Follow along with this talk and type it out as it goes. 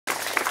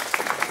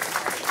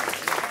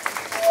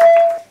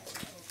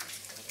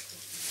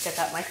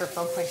that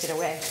microphone pointed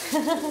away.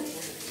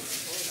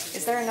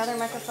 Is there another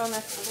microphone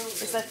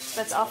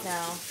that's off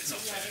now?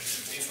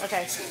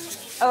 Okay.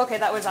 Oh, okay,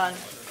 that was on.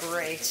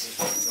 Great.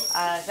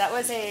 That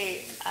was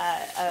a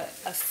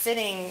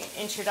fitting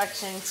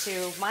introduction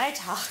to my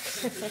talk,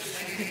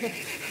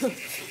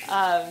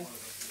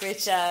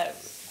 which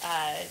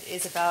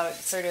is about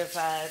sort of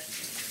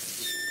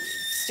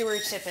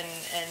stewardship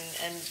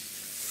and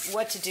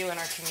what to do in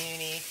our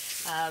community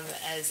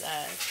as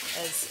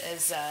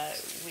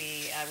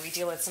we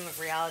deal with some of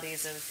the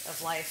realities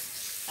of life.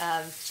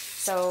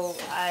 So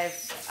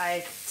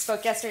I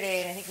spoke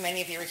yesterday, and I think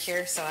many of you were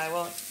here, so I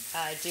won't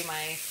do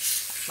my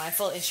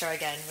full intro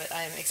again, but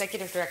I'm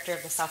Executive Director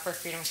of the Software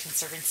Freedom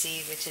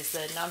Conservancy, which is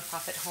the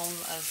nonprofit home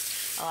of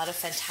a lot of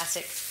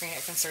fantastic free and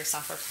open source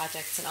software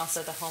projects, and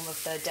also the home of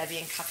the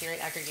Debconf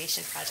Copyright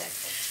Aggregation Project.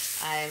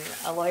 I'm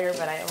a lawyer,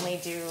 but I only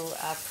do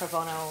pro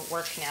bono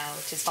work now,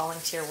 which is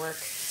volunteer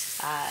work,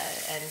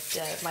 and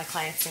my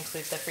clients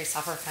include the Free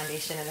Software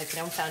Foundation and the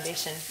GNOME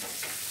Foundation.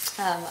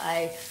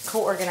 I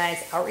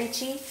co-organize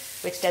Outreachy,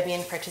 which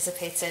Debian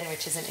participates in,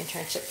 which is an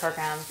internship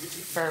program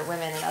for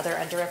women and other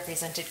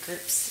underrepresented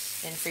groups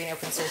in free and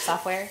open source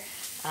software.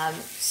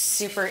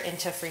 Super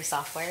into free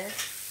software.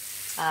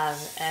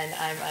 And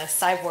I'm a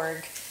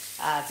cyborg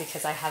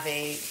because I have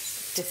a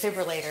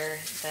defibrillator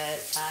that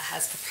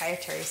has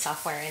proprietary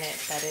software in it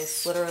that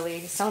is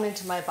literally sewn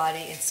into my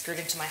body and screwed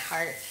into my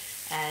heart,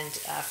 and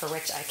for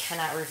which I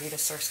cannot review the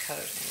source code,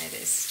 and it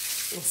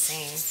is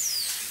insane.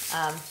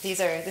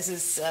 This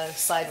is a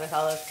slide with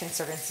all of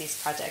Conservancy's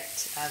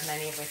project,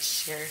 many of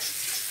which you're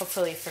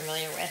hopefully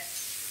familiar with.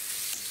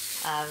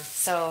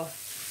 So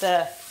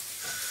the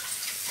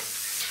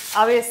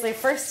obviously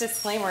first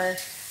disclaimer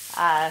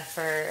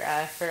for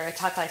a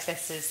talk like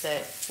this is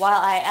that while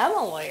I am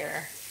a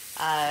lawyer,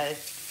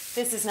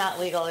 this is not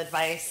legal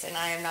advice, and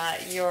I am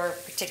not your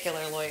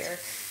particular lawyer.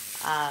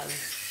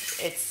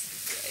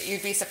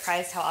 You'd be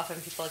surprised how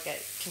often people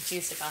get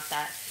confused about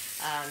that,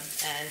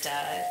 and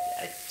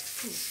I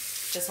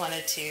just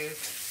wanted to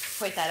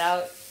point that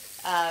out.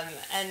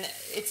 And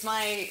it's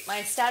my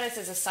status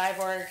as a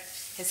cyborg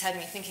has had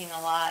me thinking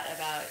a lot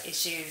about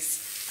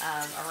issues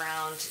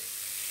around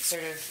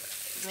sort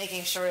of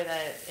making sure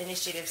that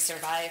initiatives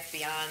survive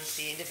beyond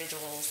the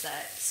individuals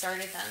that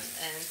started them,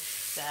 and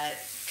that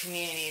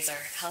communities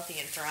are healthy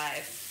and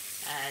thrive.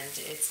 And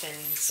it's been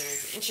sort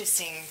of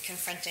interesting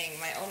confronting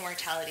my own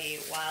mortality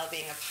while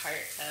being a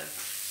part of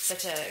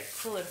such a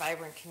cool and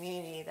vibrant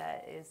community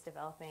that is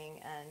developing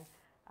and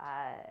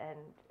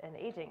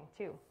aging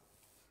too.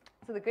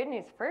 So the good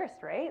news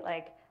first, right?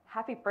 Like,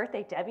 happy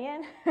birthday,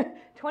 Debian!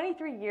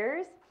 23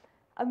 years.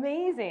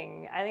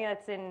 Amazing. I think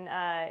that's in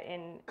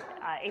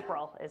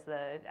April is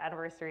the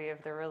anniversary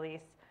of the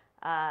release.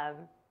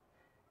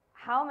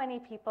 How many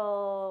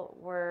people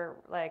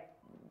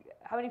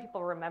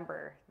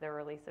remember the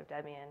release of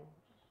Debian?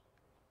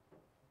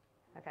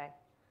 Okay,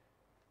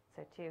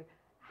 so 2.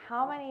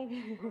 How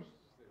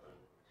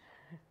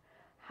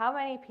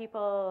many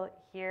people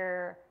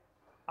here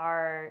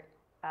are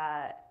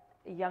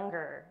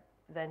younger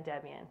than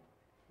Debian?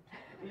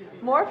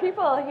 More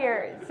people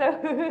here, so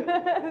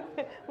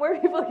more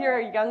people here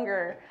are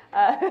younger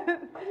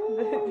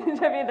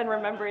Debian than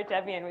remember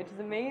Debian, which is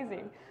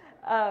amazing.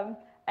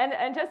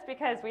 And just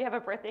because we have a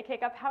birthday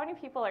cake up, how many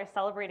people are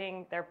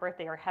celebrating their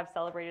birthday or have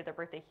celebrated their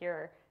birthday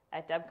here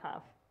at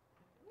Debconf?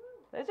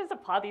 Let's just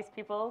applaud these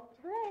people.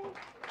 Hooray.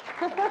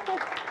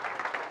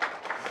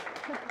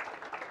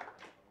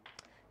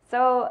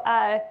 So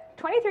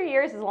 23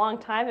 years is a long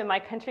time in my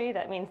country.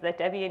 That means that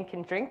Debian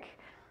can drink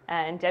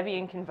and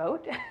Debian can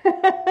vote.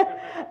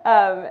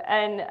 But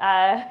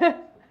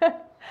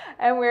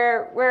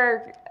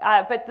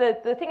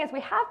the thing is,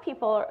 we have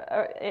people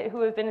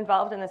who have been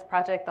involved in this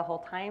project the whole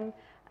time,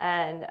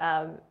 and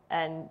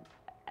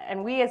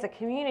we as a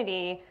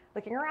community,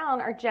 looking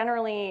around, are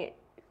generally,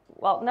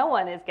 well, no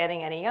one is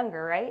getting any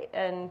younger, right?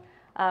 And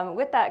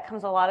with that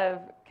comes a lot of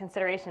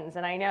considerations,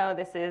 and I know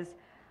this is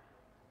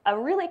a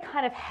really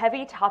kind of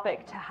heavy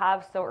topic to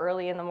have so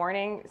early in the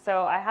morning,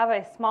 so I have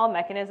a small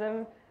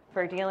mechanism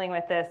for dealing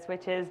with this,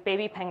 which is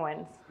baby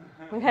penguins,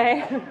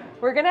 okay?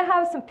 We're gonna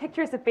have some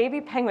pictures of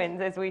baby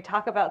penguins as we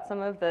talk about some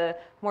of the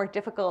more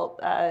difficult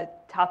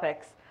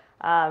topics.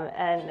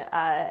 And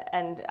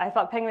I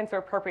thought penguins were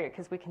appropriate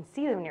because we can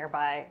see them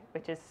nearby,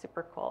 which is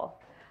super cool.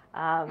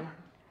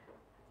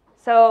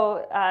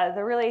 So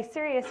the really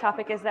serious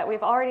topic is that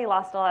we've already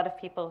lost a lot of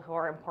people who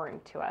are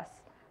important to us.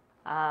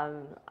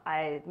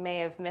 I may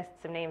have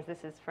missed some names.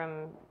 This is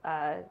from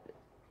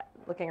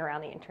looking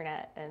around the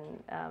internet,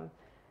 and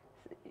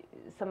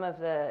some of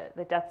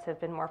the deaths have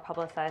been more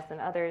publicized than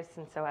others,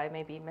 and so I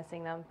may be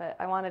missing them. But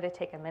I wanted to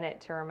take a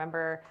minute to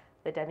remember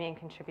the Debian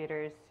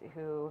contributors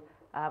who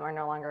are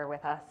no longer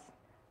with us.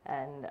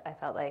 And I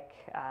felt like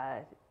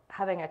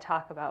having a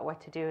talk about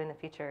what to do in the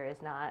future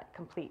is not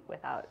complete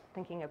without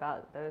thinking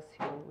about those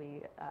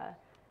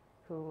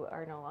who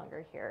are no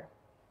longer here.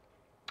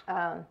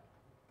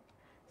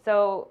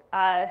 So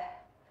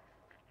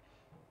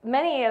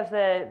many of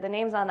the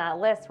names on that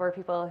list were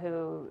people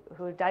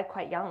who died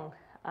quite young.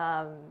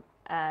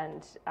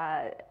 and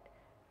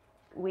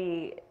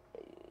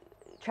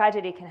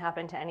tragedy can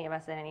happen to any of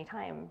us at any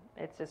time.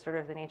 It's just sort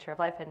of the nature of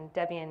life. And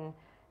Debian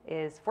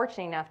is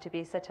fortunate enough to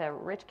be such a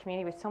rich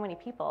community with so many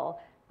people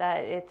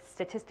that it's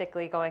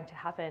statistically going to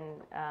happen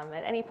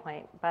at any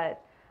point.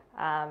 But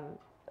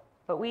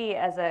we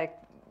as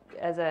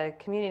a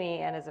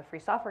community and as a free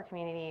software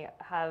community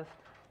have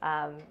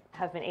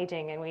been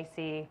aging, and we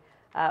see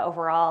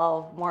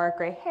overall more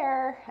gray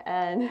hair,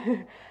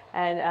 and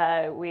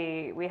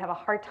we have a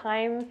hard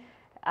time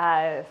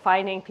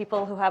finding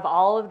people who have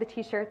all of the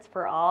T-shirts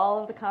for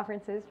all of the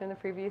conferences from the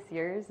previous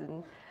years,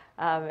 and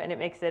it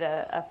makes it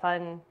a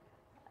fun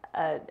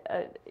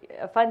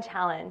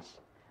challenge.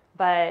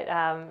 But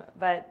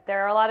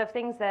there are a lot of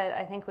things that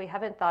I think we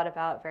haven't thought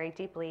about very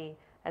deeply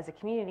as a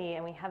community,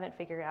 and we haven't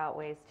figured out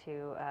ways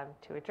to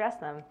address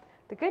them.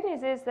 The good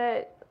news is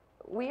that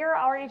we are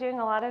already doing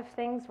a lot of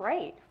things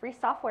right. Free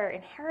software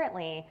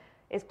inherently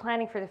is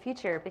planning for the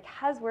future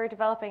because we're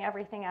developing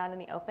everything out in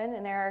the open,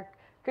 and there are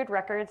good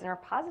records and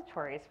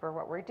repositories for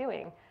what we're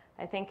doing.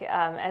 I think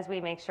as we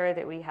make sure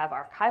that we have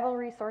archival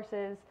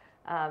resources,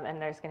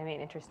 and there's going to be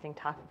an interesting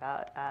talk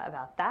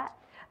about that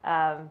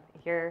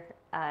here,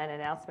 an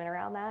announcement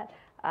around that.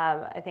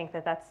 I think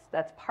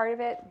that's part of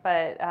it,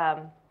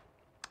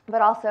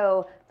 but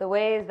also the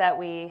ways that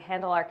we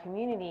handle our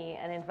community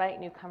and invite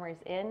newcomers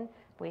in.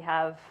 We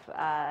have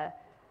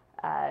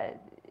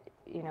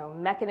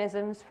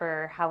mechanisms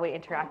for how we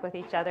interact with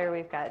each other.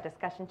 We've got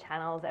discussion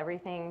channels.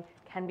 Everything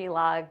can be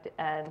logged,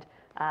 and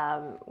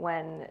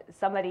when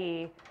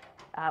somebody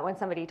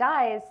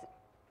dies,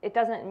 it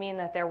doesn't mean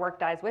that their work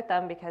dies with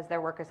them, because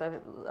their work is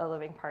a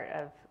living part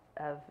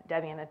of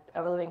Debian,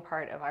 a living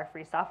part of our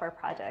free software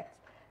projects.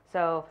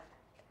 So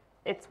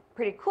it's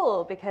pretty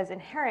cool, because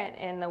inherent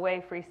in the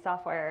way free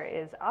software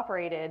is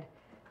operated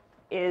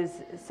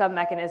is some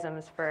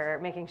mechanisms for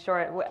making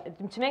sure,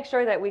 to make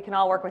sure that we can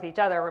all work with each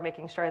other. We're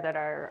making sure that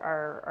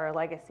our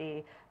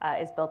legacy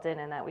is built in,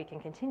 and that we can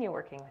continue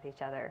working with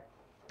each other.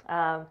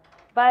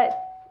 But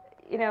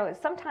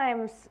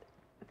sometimes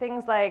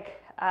things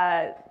like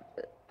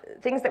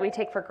things that we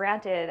take for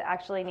granted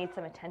actually need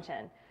some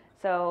attention.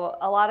 So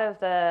a lot of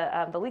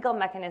the legal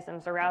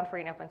mechanisms around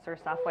free and open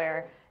source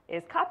software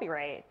is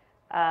copyright.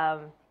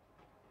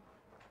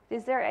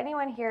 Is there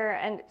anyone here?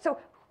 And so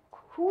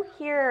who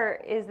here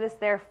is this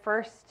their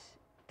first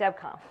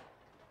Debconf?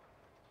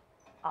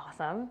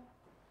 Awesome,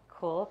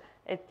 cool.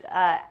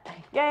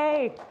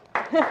 Yay!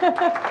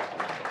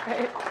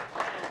 Right.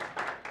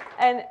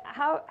 And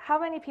how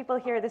many people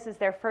here, this is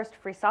their first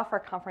free software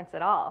conference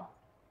at all?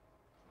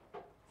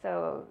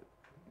 So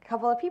a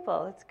couple of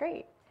people, that's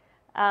great.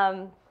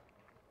 And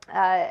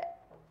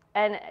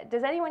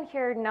does anyone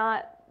here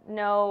not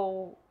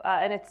know,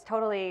 and it's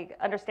totally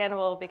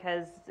understandable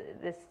because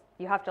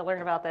you have to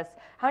learn about this.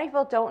 How many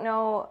people don't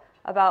know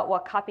about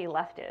what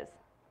copyleft is?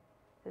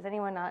 Does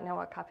anyone not know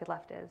what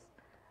copyleft is?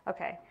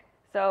 Okay,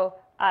 so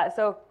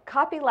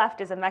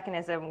copyleft is a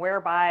mechanism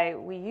whereby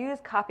we use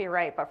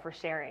copyright but for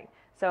sharing.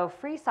 So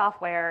free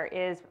software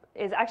is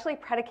actually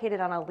predicated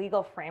on a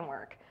legal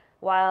framework.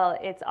 While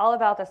it's all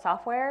about the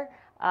software,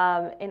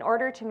 in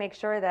order to make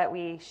sure that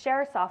we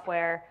share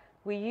software,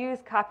 we use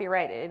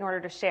copyright in order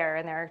to share.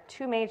 And there are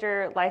two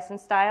major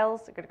license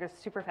styles. I'm going to go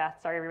super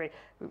fast, sorry everybody.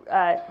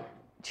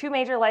 Two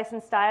major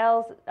license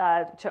styles.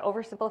 To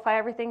oversimplify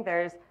everything,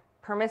 there's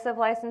permissive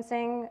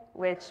licensing,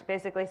 which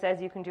basically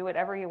says you can do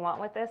whatever you want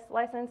with this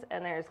license.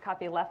 And there's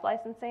copyleft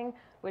licensing,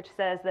 which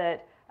says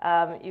that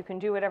you can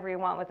do whatever you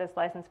want with this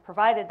license,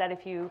 provided that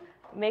if you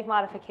make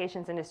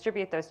modifications and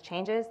distribute those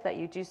changes, that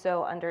you do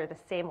so under the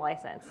same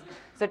license.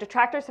 So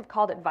detractors have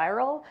called it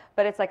viral,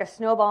 but it's like a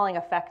snowballing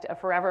effect of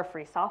forever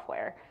free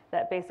software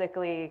that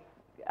basically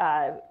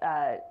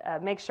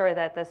makes sure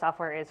that the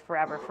software is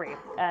forever free.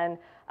 And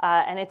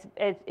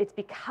it's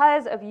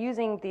because of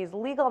using these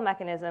legal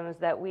mechanisms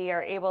that we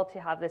are able to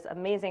have this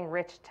amazing,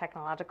 rich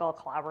technological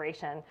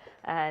collaboration.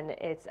 And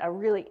it's a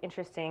really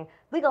interesting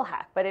legal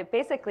hack, but it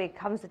basically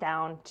comes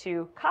down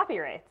to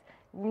copyrights.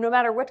 No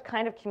matter what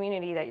kind of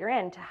community that you're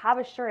in, to have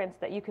assurance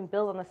that you can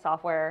build on the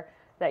software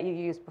that you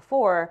used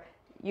before,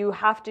 you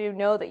have to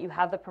know that you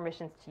have the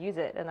permissions to use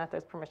it, and that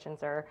those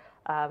permissions are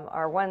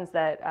ones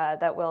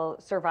that will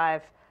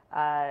survive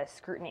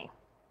scrutiny.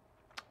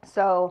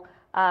 So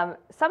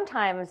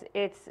sometimes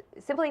it's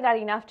simply not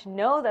enough to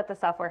know that the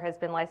software has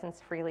been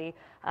licensed freely.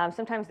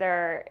 Sometimes there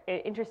are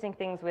interesting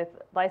things with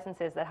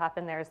licenses that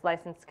happen. There's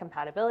license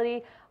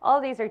compatibility. All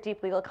of these are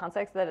deep legal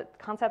concepts that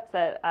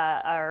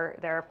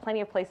there are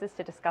plenty of places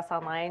to discuss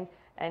online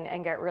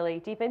and get really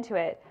deep into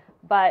it.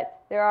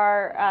 But there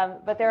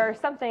are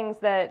some things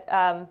that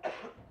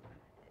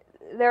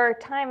there are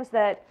times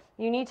that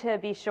you need to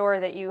be sure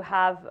that you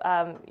have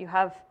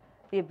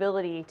the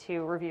ability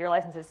to review your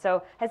licenses.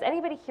 So has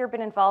anybody here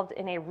been involved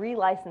in a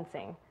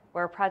relicensing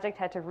where a project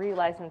had to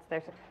relicense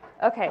their?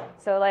 Okay,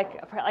 so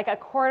like a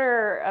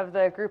quarter of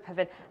the group have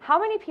been. How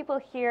many people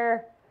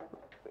here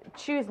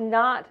choose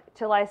not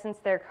to license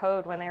their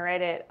code when they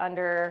write it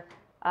under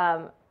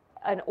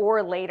an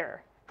or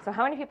later? So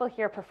how many people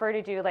here prefer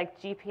to do like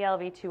GPL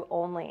v2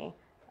 only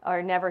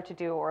or never to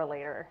do or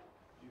later.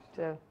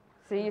 So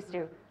used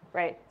to,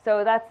 right?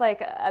 So that's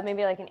like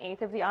maybe like an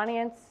eighth of the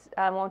audience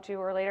won't do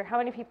or later. How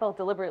many people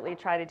deliberately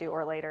try to do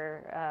or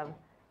later?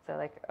 So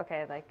like,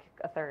 okay, like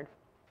a third.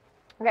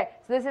 Okay,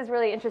 so this is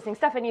really interesting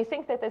stuff, and you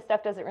think that this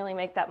stuff doesn't really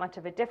make that much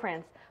of a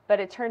difference,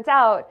 but it turns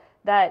out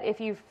that if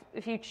you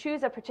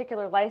choose a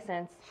particular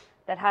license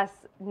that has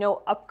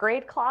no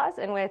upgrade clause,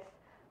 and with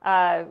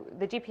the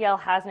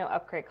GPL has no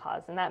upgrade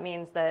clause, and that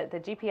means that the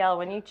GPL,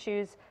 when you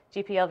choose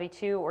GPL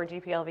v2 or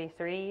GPL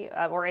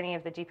v3 or any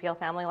of the GPL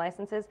family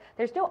licenses,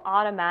 there's no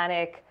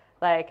automatic,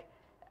 like,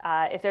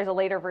 if there's a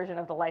later version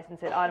of the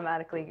license, it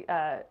automatically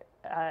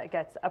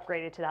gets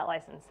upgraded to that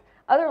license.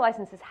 Other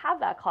licenses have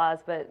that clause,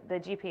 but the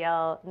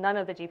GPL, none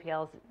of the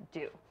GPLs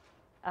do.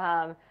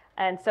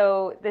 And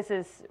so this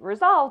is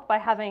resolved by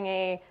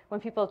having when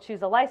people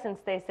choose a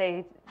license, they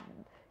say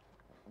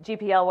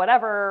GPL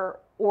whatever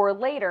or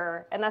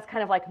later, and that's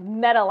kind of like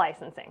meta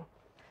licensing.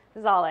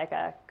 This is all like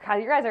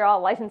you guys are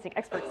all licensing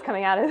experts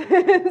coming out of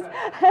this.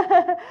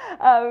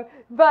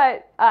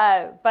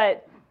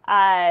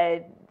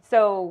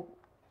 So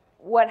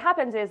what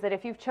happens is that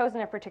if you've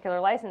chosen a particular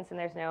license and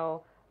there's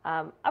no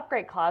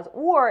upgrade clause,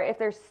 or if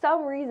there's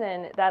some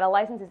reason that a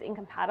license is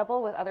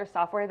incompatible with other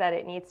software that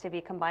it needs to be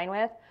combined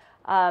with,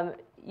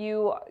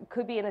 you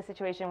could be in a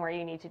situation where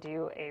you need to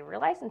do a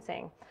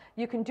relicensing.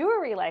 You can do a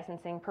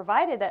relicensing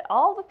provided that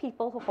all the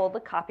people who hold the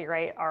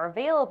copyright are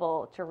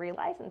available to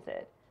relicense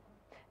it.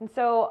 And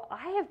so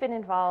I have been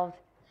involved,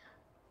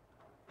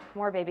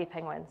 more baby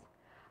penguins.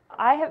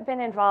 I have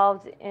been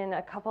involved in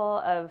a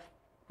couple of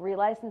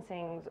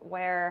relicensings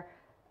where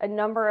a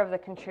number of the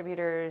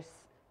contributors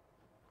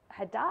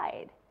had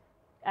died.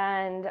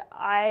 And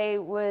I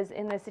was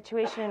in the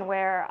situation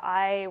where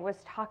I was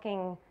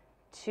talking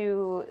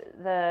to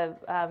the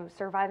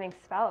surviving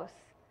spouse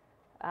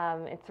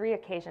in 3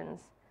 occasions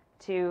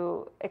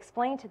to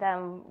explain to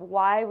them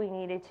why we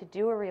needed to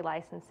do a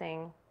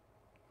relicensing,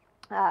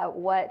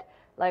 why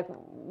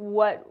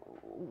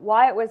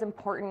it was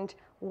important,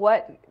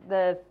 what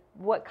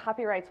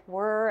copyrights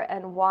were,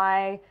 and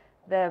why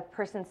the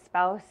person's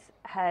spouse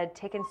had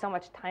taken so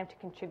much time to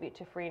contribute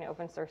to free and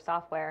open source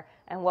software,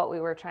 and what we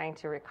were trying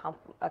to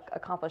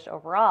accomplish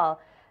overall.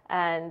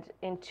 And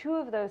in 2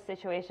 of those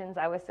situations,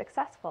 I was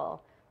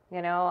successful.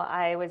 You know,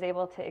 I was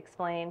able to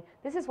explain,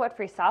 this is what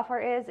free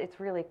software is. It's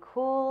really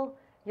cool.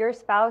 Your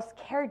spouse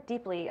cared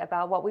deeply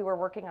about what we were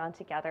working on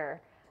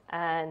together,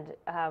 and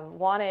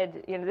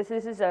wanted, you know, this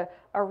is a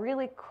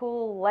really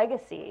cool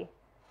legacy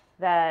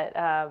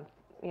that,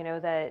 you know,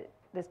 that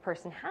this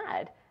person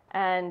had.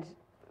 And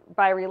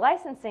by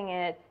relicensing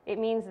it, it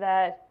means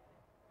that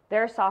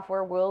their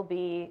software will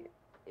be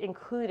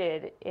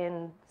included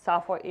in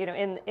software, you know,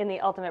 in the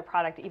ultimate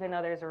product, even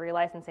though there's a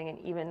relicensing and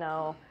even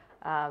though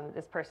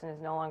this person is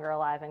no longer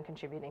alive and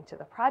contributing to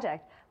the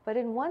project. But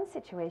in one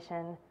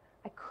situation,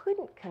 I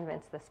couldn't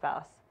convince the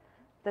spouse.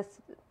 The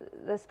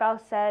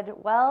spouse said,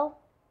 well,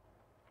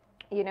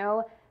 you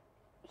know,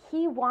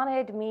 he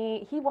wanted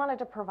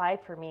to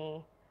provide for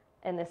me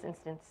in this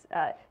instance.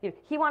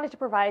 He wanted to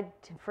provide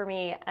for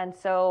me, and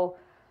so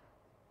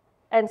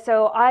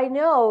I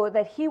know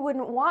that he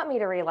wouldn't want me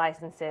to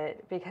relicense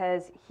it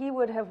because he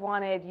would have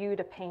wanted you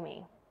to pay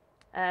me.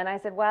 And I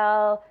said,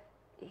 well,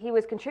 he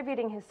was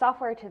contributing his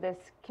software to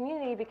this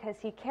community because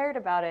he cared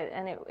about it,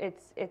 and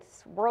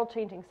it's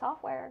world-changing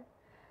software.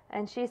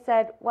 And she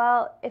said,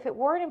 well, if it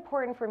weren't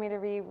important for me to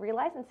be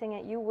relicensing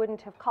it, you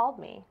wouldn't have called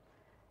me,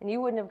 and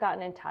you wouldn't have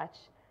gotten in touch.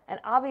 And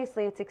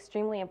obviously, it's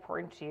extremely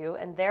important to you,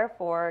 and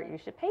therefore, you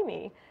should pay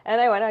me. And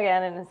I went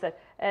again and said,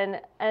 and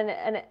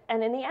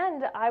in the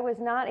end, I was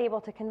not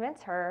able to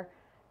convince her,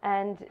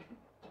 and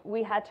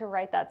we had to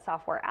write that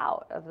software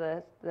out of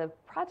the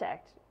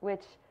project,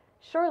 which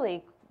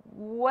surely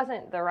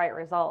wasn't the right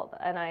result.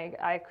 And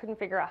I couldn't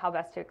figure out how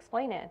best to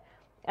explain it.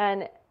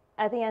 And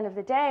at the end of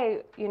the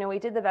day, you know, we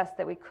did the best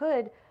that we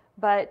could,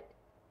 but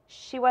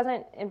she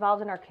wasn't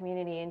involved in our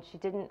community, and she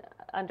didn't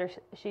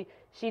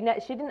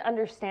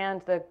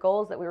understand the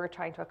goals that we were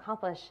trying to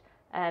accomplish,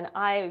 and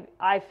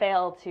I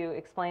failed to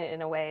explain it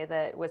in a way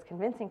that was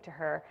convincing to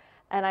her.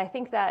 And I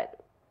think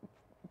that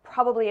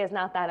probably is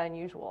not that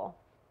unusual.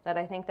 That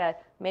I think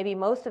that maybe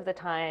most of the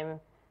time,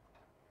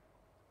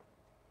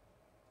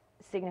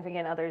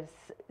 significant others,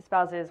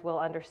 spouses will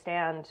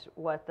understand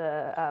what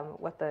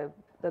the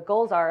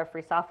goals are of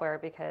free software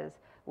because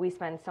we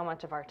spend so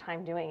much of our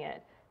time doing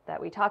it that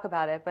we talk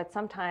about it. But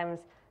sometimes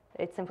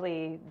it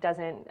simply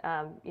doesn't,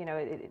 you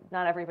know,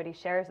 not everybody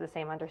shares the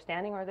same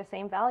understanding or the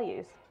same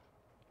values.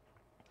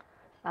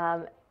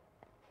 And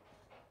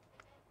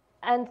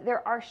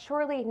there's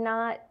surely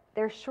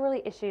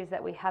issues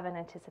that we haven't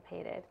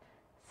anticipated.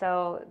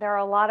 So there are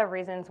a lot of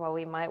reasons why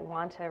we might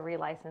want to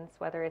relicense,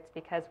 whether it's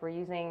because we're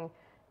using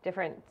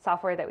different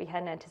software that we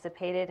hadn't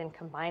anticipated and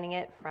combining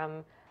it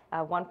from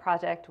one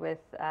project with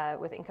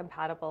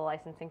incompatible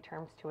licensing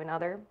terms to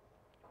another.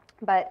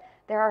 But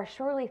there are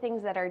surely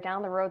things that are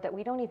down the road that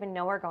we don't even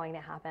know are going to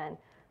happen.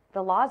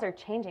 The laws are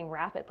changing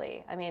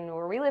rapidly. I mean,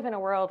 we live in a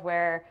world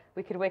where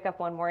we could wake up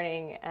one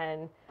morning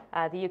and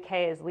the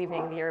UK is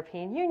leaving the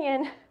European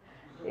Union,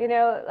 you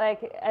know,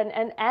 like,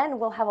 and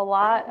we'll have a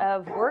lot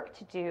of work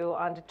to do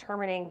on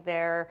determining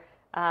their,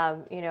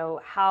 you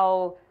know,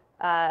 how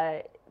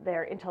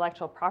their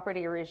intellectual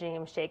property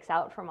regime shakes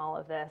out from all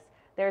of this.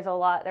 There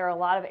are a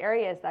lot of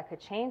areas that could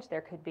change.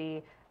 There could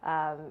be,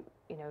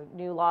 you know,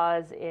 new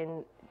laws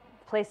in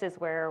places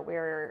where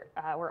we're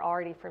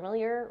already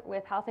familiar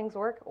with how things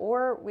work,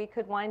 or we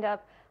could wind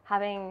up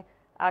having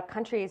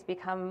countries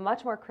become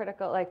much more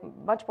critical, like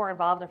much more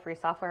involved in free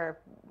software,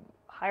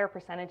 higher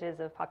percentages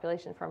of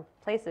population from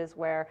places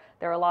where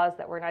there are laws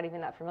that we're not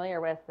even that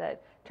familiar with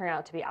that turn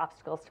out to be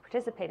obstacles to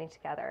participating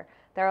together.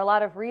 There are a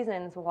lot of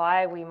reasons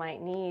why we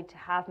might need to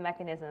have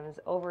mechanisms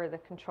over the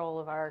control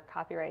of our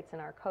copyrights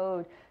and our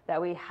code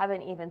that we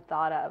haven't even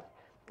thought of.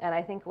 And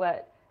I think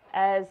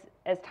as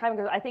time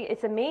goes, I think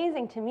it's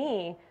amazing to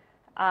me.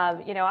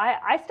 You know,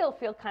 I still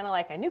feel kind of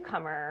like a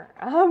newcomer,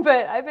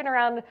 but I've been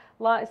around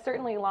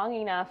certainly long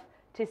enough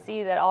to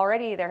see that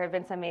already there have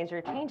been some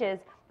major changes.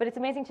 But it's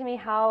amazing to me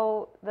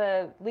how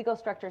the legal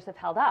structures have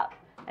held up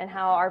and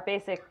how our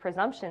basic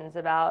presumptions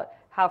about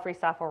how free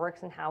software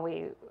works and how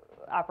we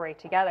operate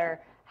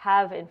together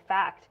have, in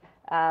fact,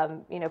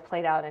 you know,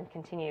 played out and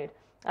continued.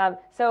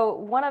 So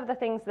one of the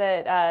things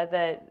that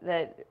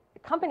that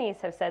companies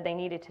have said they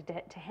needed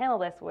to handle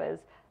this was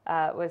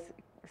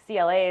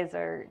CLAs,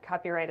 or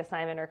copyright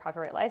assignment or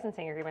copyright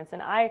licensing agreements.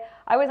 And I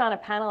was on a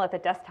panel at the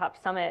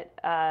Desktop Summit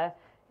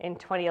in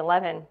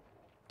 2011.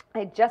 I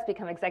had just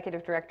become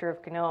executive director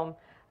of GNOME,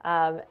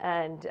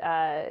 and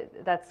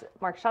that's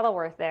Mark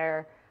Shuttleworth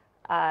there,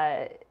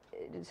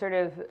 sort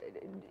of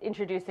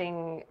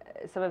introducing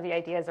some of the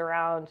ideas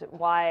around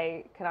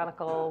why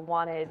Canonical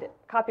wanted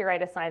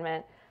copyright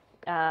assignment,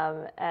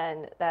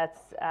 and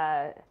that's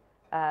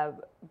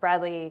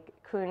Bradley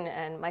Kuhn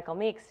and Michael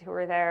Meeks, who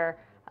were there,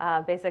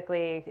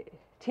 basically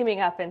teaming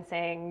up and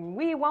saying,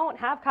 we won't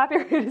have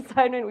copyright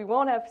assignment, we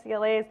won't have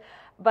CLAs.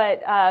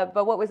 But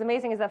what was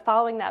amazing is that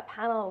following that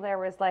panel, there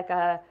was like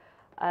a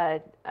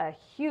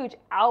huge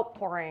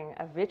outpouring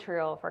of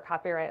vitriol for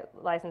copyright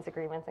license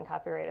agreements and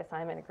copyright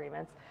assignment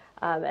agreements.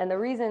 And the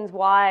reasons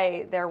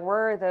why there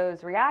were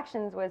those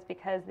reactions was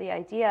because the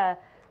idea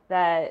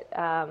that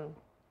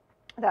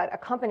that a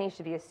company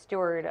should be a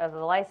steward of the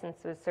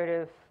license was sort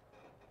of,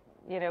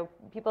 you know,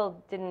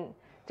 people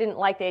didn't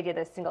like the idea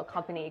that a single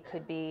company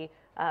could be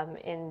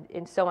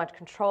in so much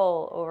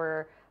control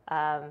over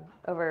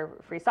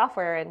free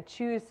software and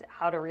choose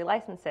how to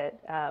relicense it.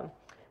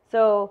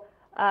 So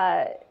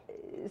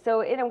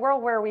in a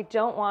world where we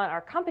don't want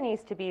our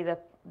companies to be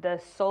the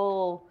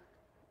sole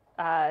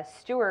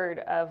steward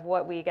of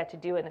what we get to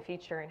do in the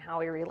future and how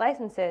we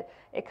relicense it,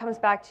 it comes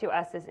back to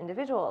us as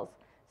individuals.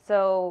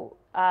 So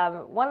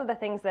one of the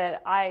things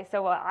that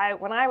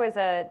when I was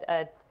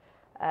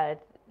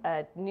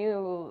a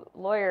new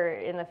lawyer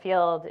in the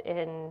field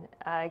in,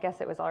 I guess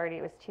it was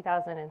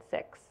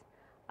 2006.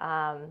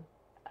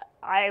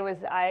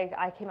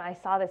 I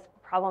saw this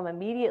problem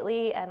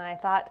immediately, and I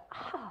thought,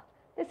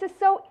 this is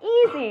so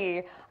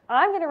easy.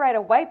 I'm going to write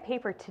a white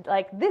paper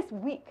this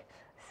week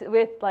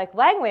with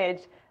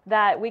language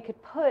that we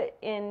could put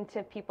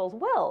into people's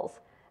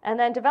wills, and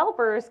then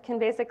developers can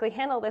basically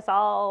handle this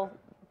all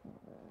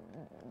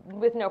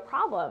with no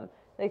problem.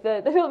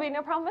 There'll be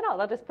no problem at all.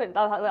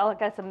 I'll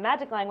get some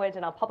magic language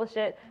and I'll publish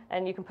it,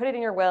 and you can put it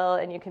in your will,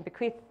 and you can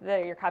bequeath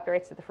your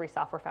copyrights to the Free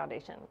Software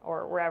Foundation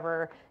or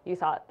wherever you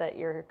thought that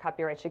your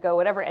copyright should go,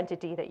 whatever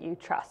entity that you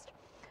trust.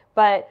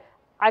 But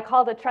I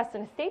called a trust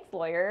and estates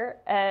lawyer,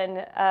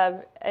 and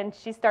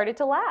she started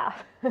to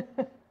laugh.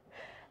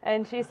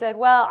 And she said,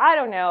 well, I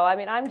don't know. I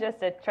mean, I'm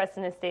just a trust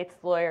and estates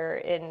lawyer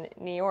in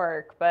New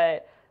York,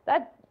 but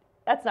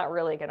that's not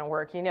really going to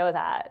work. You know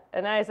that.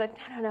 And I was like,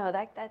 no,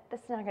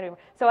 that's not going to work.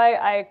 So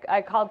I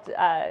called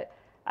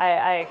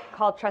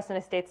trust and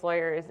estates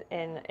lawyers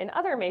in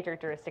other major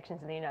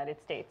jurisdictions in the United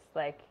States.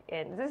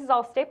 This is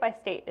all state by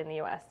state in the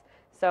U.S.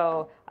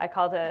 So I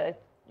called a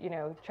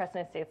trust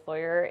and estates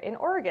lawyer in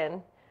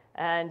Oregon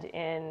and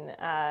in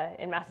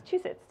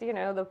Massachusetts,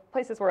 the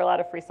places where a lot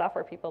of free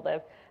software people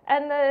live.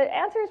 And the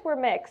answers were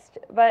mixed,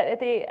 but at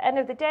the end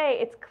of the day,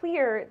 it's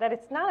clear that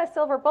it's not a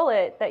silver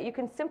bullet that you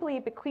can simply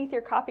bequeath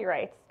your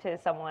copyrights to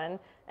someone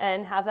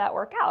and have that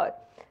work out.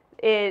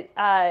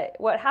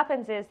 What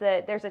happens is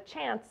that there's a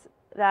chance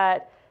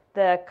that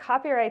the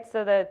copyrights,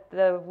 so that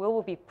the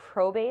will be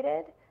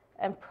probated,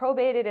 and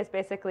probated is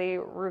basically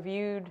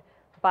reviewed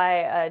by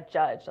a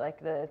judge.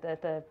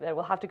 It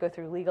will have to go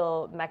through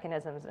legal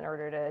mechanisms in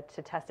order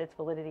to test its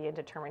validity and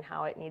determine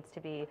how it needs to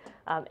be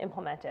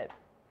implemented.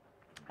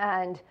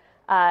 And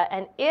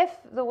if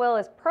the will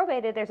is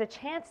probated, there's a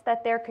chance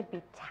that there could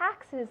be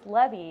taxes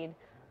levied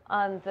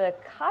on the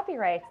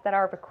copyrights that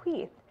are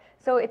bequeathed.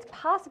 So it's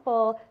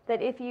possible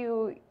that if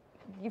you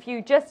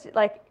just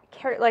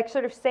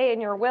sort of say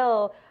in your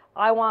will,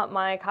 I want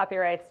my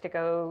copyrights to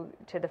go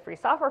to the Free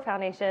Software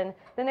Foundation,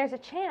 then there's a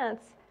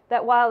chance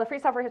that while the Free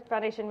Software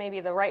Foundation may be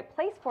the right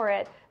place for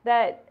it,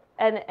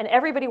 and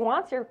everybody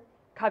wants your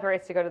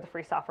copyrights to go to the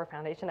Free Software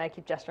Foundation. I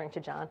keep gesturing to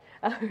John,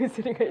 who's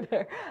sitting right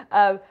there.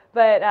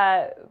 But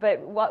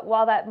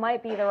while that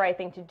might be the right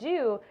thing to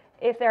do,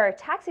 if there are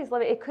taxes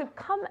levied, it could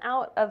come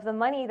out of the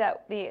money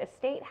that the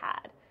estate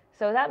had.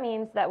 So that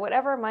means that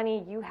whatever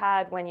money you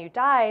had when you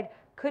died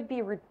could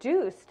be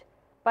reduced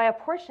by a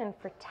portion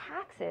for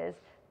taxes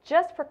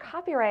just for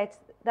copyrights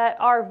that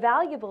are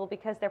valuable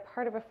because they're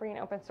part of a free and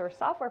open source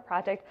software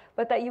project,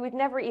 but that you would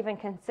never even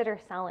consider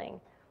selling.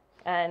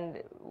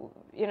 And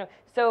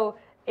so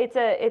it's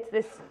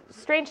this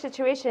strange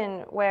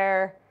situation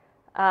where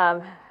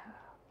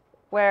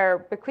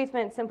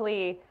bequeathment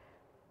simply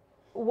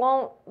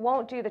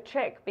won't do the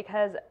trick,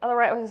 because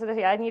otherwise,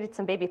 I needed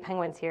some baby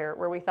penguins here,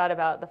 where we thought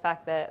about the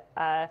fact that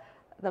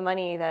the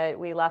money that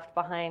we left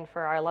behind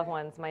for our loved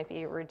ones might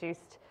be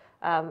reduced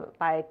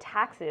by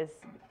taxes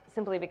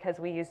simply because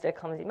we used a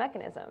clumsy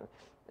mechanism.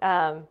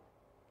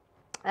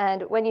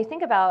 And when you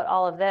think about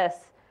all of this,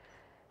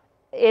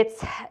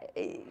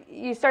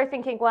 you start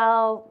thinking,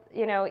 well,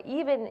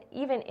 even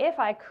if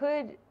I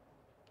could,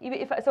 even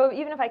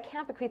if I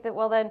can't bequeath it,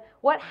 well, then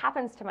what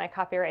happens to my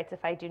copyrights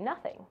if I do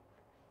nothing?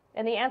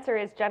 And the answer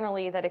is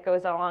generally that it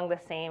goes along the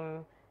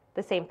same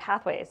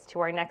pathways to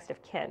our next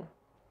of kin.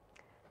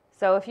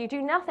 So if you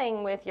do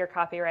nothing with your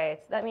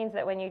copyrights, that means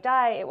that when you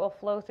die, it will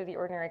flow through the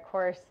ordinary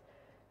course.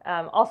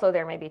 Also,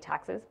 there may be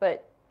taxes,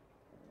 but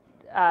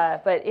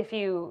if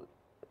you,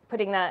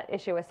 putting that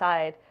issue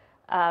aside,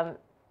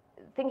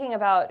 thinking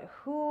about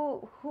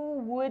who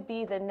would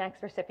be the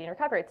next recipient of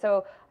copyright.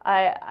 So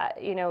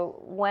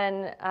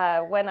when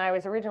I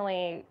was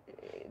originally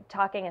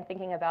talking and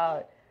thinking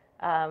about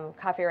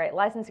copyright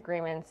license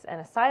agreements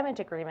and assignment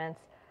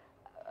agreements,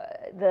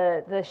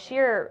 the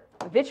sheer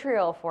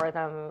vitriol for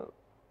them,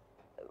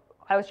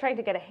 I was trying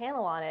to get a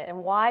handle on it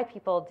and why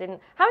people didn't.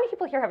 How many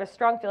people here have a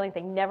strong feeling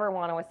they never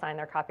want to assign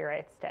their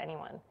copyrights to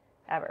anyone,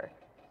 ever?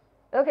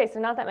 Okay, so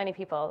not that many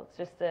people. It's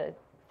just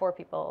 4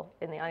 people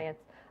in the audience.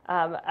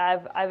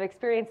 I've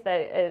experienced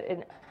that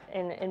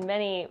in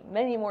many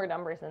more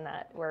numbers than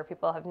that, where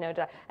people have no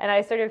doubt. And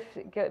I sort of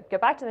go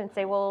back to them and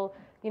say, well,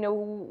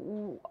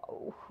 who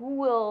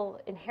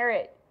will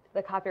inherit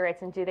the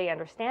copyrights, and do they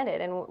understand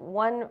it? And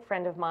one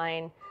friend of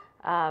mine,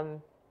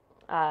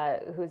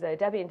 who's a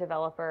Debian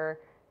developer,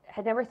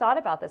 had never thought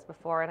about this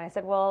before. And I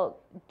said, well,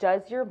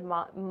 does your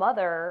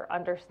mother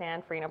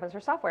understand free and open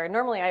source software?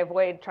 Normally I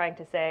avoid trying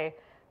to say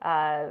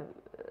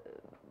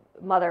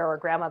mother or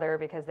grandmother,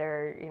 because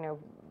they're,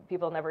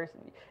 people never,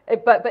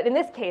 but in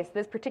this case,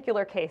 this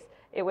particular case,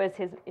 it was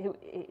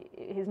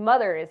his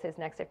mother is his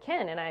next of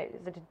kin. And I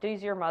said,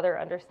 does your mother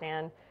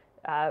understand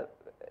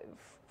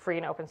free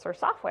and open source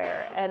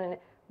software? And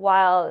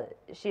while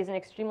she's an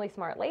extremely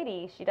smart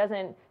lady,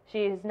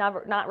 she's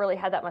not really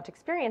had that much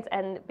experience.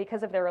 And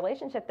because of their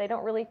relationship, they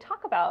don't really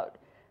talk about,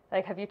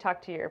 like, have you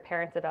talked to your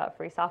parents about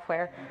free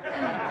software?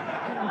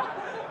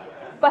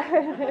 but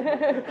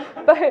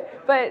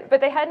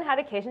they hadn't had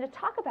occasion to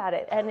talk about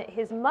it. And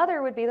his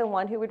mother would be the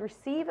one who would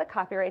receive the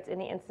copyrights in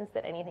the instance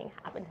that anything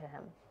happened to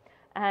him.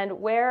 And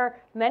where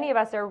many of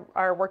us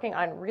are working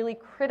on really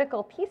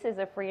critical pieces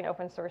of free and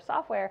open source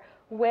software,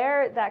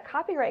 where that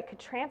copyright could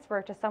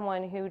transfer to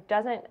someone who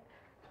doesn't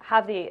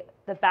have the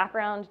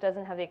background,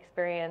 doesn't have the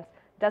experience,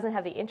 doesn't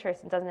have the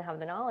interest, and doesn't have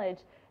the knowledge,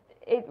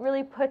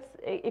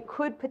 it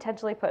could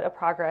potentially put a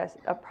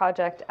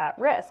project at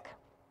risk.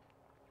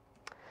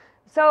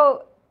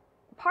 So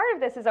part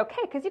of this is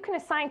okay, because you can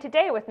assign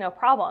today with no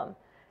problem.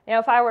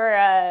 If I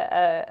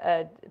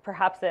were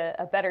perhaps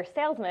a better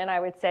salesman, I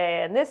would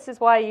say, and this is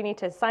why you need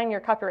to assign your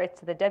copyrights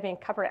to the Debian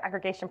Copyright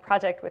Aggregation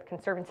Project with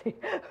Conservancy.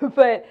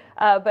 but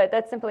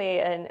that's simply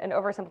an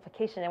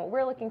oversimplification. And what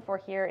we're looking for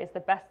here is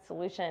the best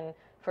solution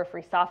for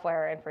free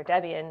software and for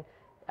Debian,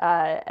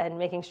 and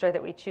making sure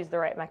that we choose the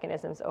right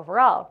mechanisms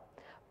overall.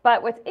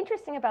 But what's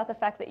interesting about the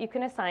fact that you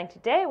can assign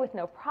today with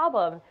no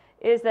problem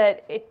is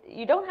that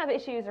you don't have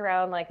issues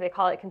around, like they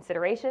call it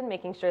consideration,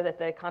 making sure that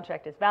the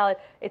contract is valid.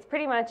 It's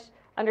pretty much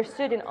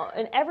understood in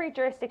every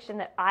jurisdiction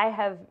that I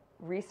have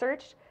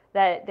researched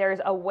that there's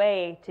a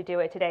way to do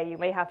it today. You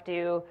may have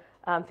to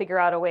figure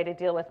out a way to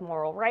deal with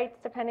moral rights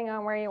depending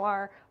on where you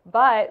are,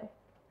 but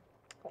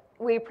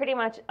we pretty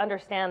much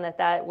understand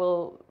that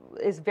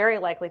is very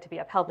likely to be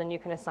upheld, and you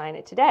can assign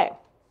it today.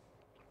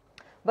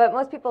 But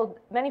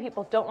many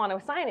people don't want to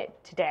assign it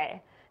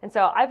today. And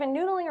so I've been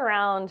noodling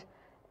around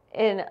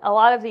in a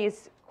lot of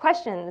these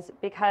questions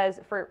because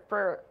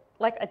for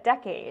like a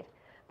decade,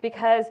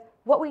 because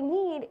what we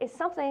need is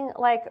something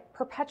like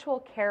perpetual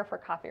care for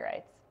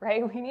copyrights,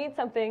 right? We need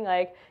something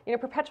like,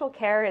 perpetual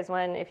care is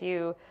when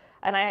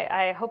and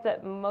I hope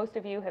that most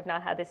of you have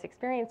not had this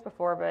experience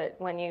before, but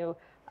when you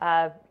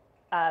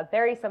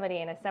bury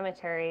somebody in a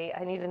cemetery,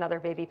 I need another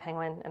baby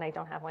penguin, and I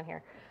don't have one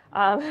here.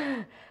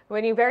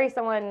 When you bury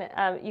someone,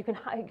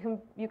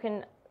 you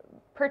can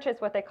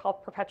purchase what they call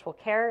perpetual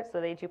care. So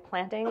they do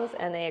plantings,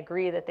 and they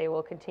agree that they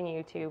will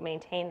continue to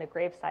maintain the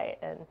gravesite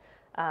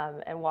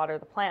and water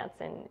the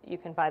plants. And you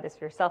can buy this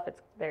for yourself.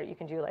 It's there. You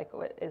can do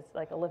what is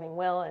like a living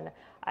will. And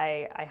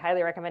I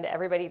highly recommend to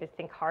everybody to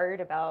think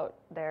hard about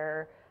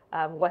their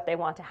what they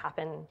want to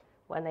happen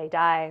when they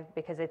die,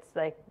 because it's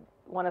like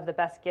one of the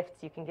best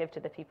gifts you can give to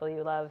the people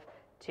you love,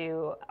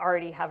 to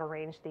already have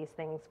arranged these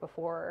things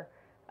before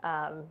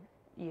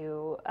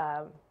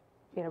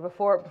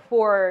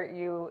before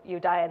you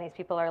die, and these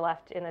people are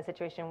left in a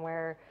situation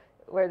where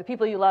the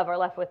people you love are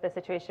left with the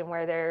situation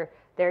where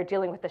they're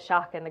dealing with the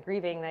shock and the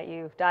grieving that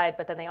you've died,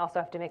 but then they also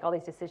have to make all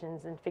these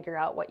decisions and figure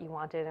out what you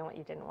wanted and what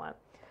you didn't want.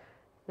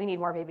 We need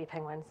more baby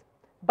penguins.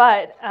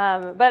 But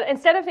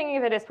instead of thinking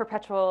of it as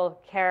perpetual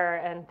care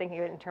and thinking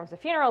of it in terms of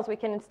funerals, we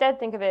can instead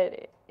think of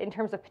it in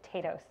terms of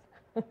potatoes.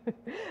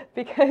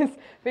 because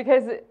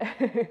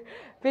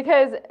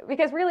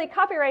really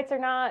copyrights are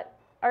not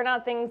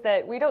things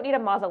that we don't need a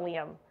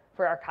mausoleum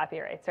for our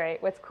copyrights,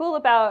 right? What's cool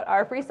about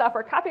our free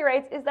software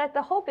copyrights is that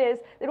the hope is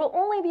it will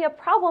only be a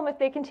problem if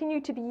they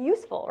continue to be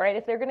useful, right?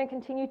 If they're going to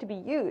continue to be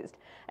used.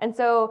 And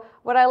so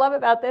what I love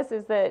about this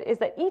is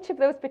that each of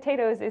those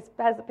potatoes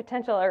has the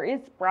potential, or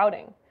is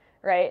sprouting,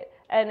 right?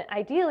 And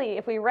ideally,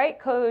 if we write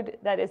code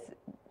that is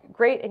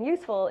great and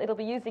useful, it'll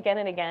be used again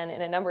and again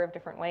in a number of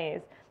different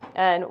ways.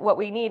 And what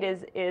we need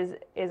is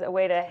a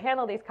way to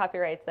handle these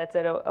copyrights that's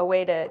a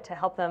way to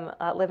help them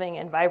living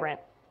and vibrant.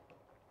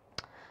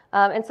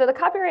 And so the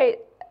copyright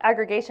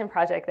aggregation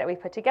project that we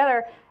put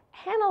together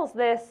handles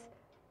this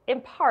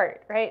in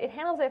part, right? It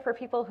handles it for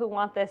people who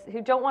want this,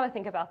 who don't want to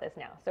think about this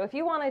now. So if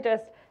you want to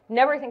just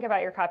never think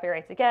about your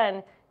copyrights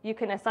again, you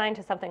can assign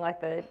to something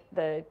like the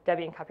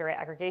Debian Copyright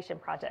Aggregation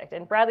Project.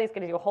 And Bradley's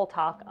going to do a whole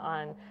talk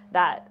on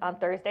that on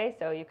Thursday,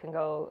 so you can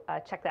go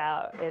check that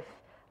out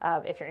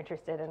if you're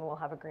interested, and we'll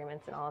have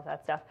agreements and all of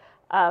that stuff.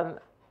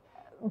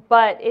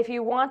 But if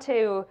you want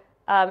to,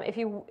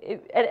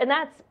 and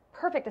that's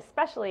perfect,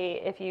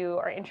 especially if you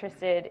are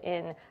interested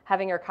in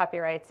having your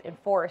copyrights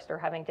enforced, or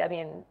having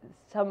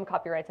some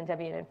copyrights in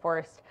Debian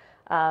enforced,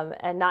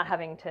 and not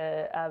having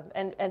to,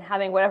 and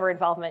having whatever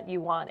involvement you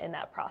want in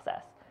that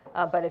process.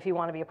 But if you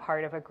want to be a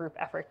part of a group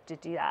effort to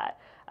do that,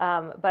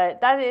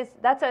 but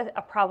that's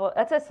a problem.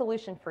 That's a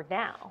solution for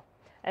now.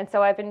 And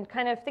so I've been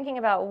kind of thinking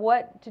about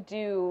what to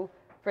do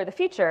for the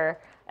future,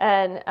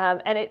 and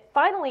it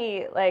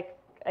finally, like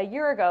a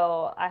year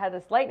ago, I had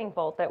this lightning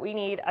bolt that we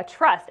need a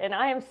trust, and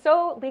I am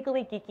so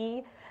legally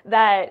geeky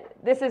that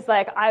this is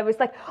like, I was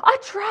like, a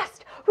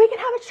trust, we can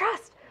have a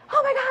trust.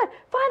 Oh my God,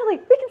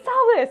 finally, we can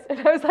solve this. And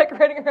I was like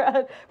running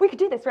around, we could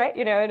do this, right?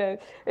 You know,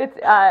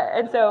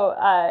 and so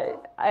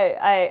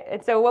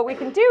what we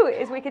can do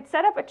is we could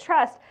set up a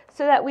trust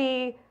so that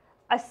we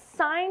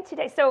assign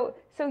today. So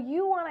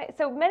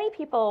many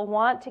people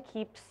want to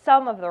keep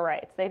some of the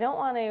rights. They don't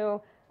want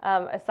to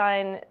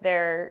assign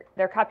their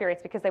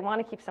copyrights because they want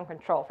to keep some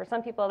control. For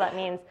some people, that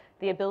means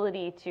the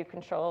ability to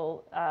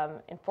control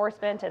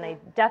enforcement, and they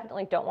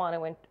definitely don't want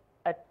to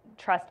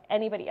trust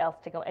anybody else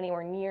to go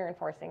anywhere near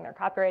enforcing their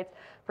copyrights.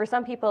 For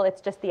some people, it's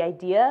just the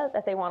idea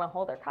that they want to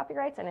hold their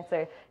copyrights, and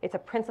it's a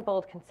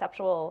principled,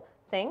 conceptual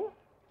thing.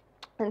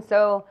 And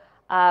so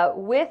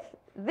with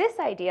this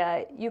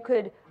idea, you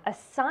could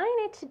assign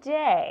it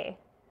today,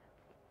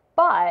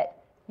 but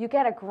you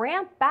get a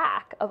grant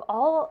back of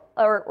all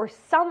or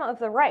some of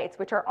the rights,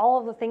 which are all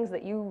of the things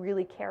that you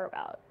really care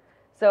about.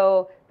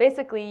 So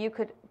basically, you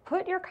could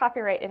put your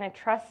copyright in a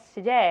trust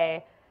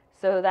today,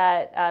 so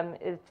that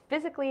it's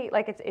physically,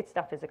 like it's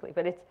not physically,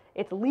 but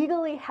it's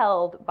legally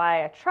held by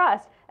a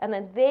trust, and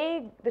then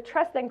the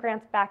trust then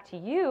grants back to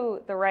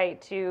you the right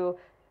to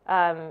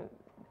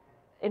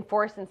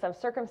enforce in some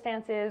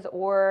circumstances,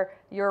 or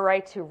your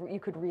right to, you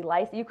could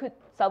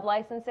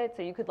sublicense it,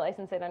 so you could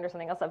license it under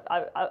something else.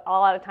 A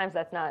lot of times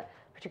that's not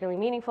particularly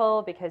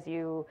meaningful because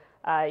the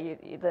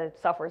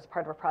software is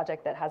part of a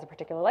project that has a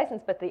particular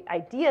license, but the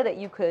idea that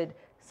you could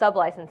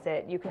sublicense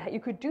it, you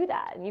could do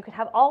that, and you could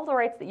have all the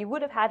rights that you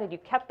would have had if you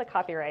kept the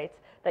copyrights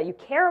that you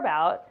care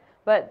about,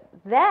 but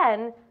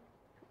then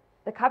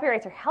the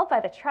copyrights are held by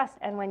the trust,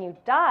 and when you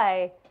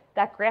die,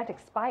 that grant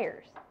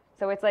expires.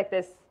 So it's like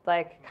this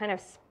kind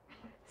of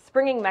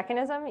springing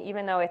mechanism,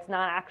 even though it's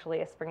not actually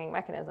a springing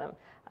mechanism.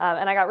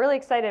 And I got really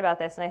excited about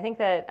this, and I think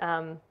that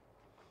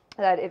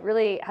that it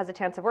really has a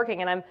chance of working.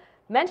 And I'm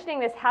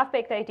mentioning this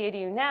half-baked idea to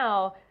you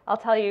now, I'll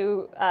tell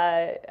you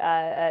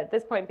at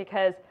this point,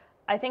 because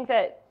I think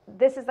that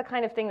this is the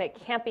kind of thing that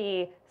can't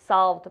be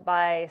solved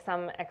by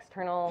some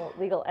external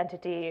legal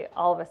entity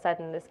all of a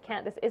sudden. This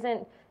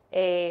isn't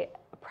a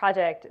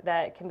project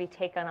that can be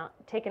taken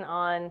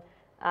on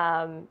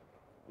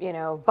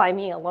by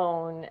me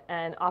alone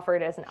and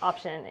offered as an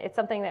option. It's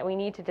something that we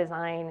need to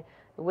design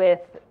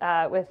with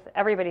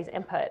everybody's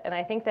input. And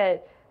I think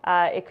that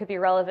it could be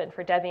relevant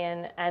for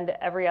Debian and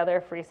every other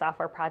free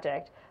software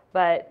project.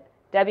 But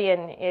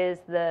Debian is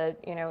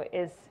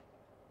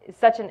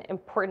such an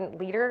important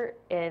leader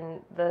in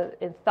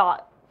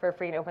thought for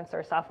free and open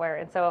source software.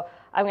 And so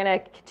I'm going to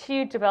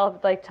continue to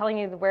develop, telling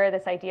you where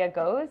this idea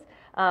goes,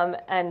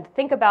 and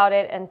think about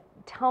it and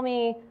tell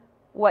me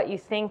what you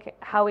think,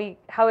 how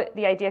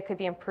the idea could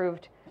be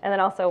improved, and then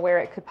also where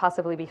it could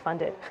possibly be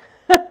funded.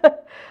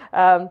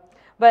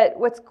 But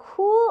what's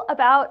cool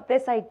about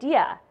this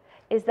idea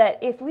is that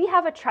if we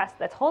have a trust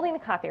that's holding the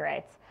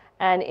copyrights,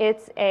 and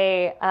it's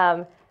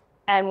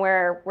and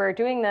we're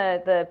doing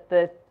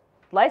the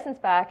license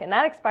back, and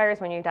that expires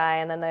when you die,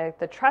 and then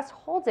the trust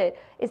holds it,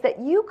 is that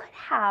you could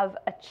have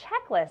a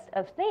checklist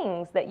of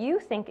things that you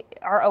think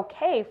are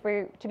okay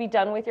to be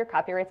done with your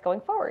copyrights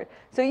going forward.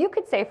 So you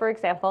could say, for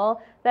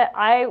example, that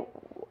I'm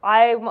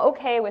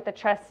okay with the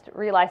trust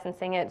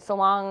relicensing it so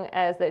long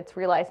as it's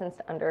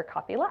relicensed under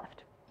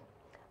copyleft.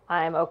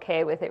 I'm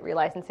okay with it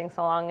relicensing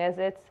so long as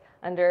it's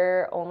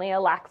under only a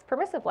lax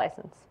permissive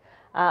license.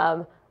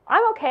 I'm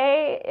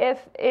okay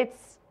if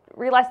it's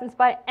relicensed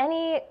by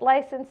any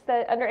license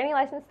under any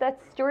license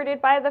that's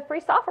stewarded by the Free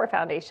Software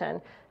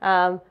Foundation,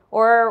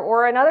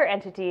 or another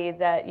entity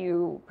that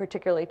you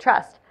particularly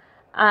trust,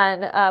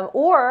 and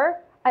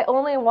or I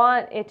only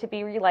want it to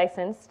be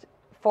relicensed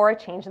for a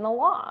change in the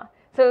law.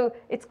 So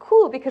it's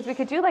cool because we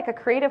could do like a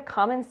Creative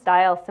Commons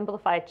style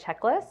simplified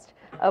checklist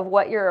of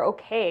what you're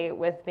okay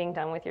with being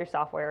done with your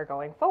software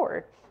going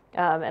forward,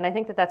 and I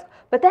think that's.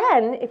 But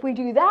then if we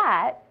do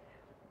that,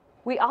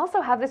 we also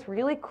have this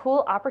really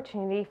cool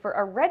opportunity for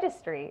a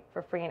registry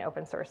for free and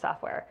open source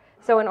software.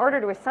 So in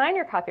order to assign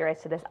your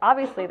copyrights to this,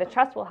 obviously the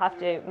trust will have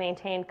to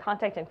maintain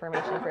contact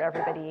information for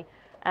everybody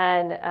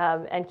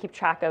and keep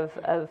track of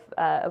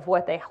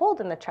what they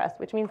hold in the trust,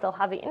 which means they'll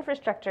have the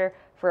infrastructure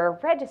for a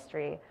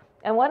registry.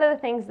 And one of the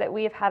things that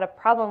we've had a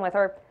problem with,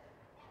 or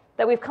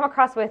that we've come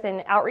across with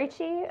in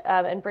Outreachy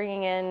and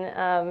bringing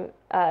in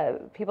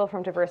people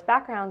from diverse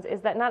backgrounds,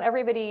 is that not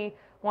everybody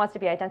wants to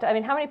be identified. I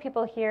mean, how many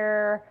people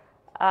here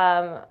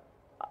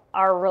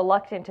are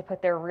reluctant to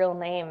put their real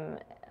name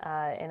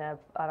in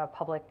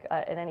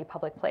any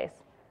public place?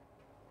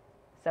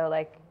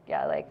 So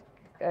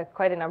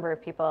quite a number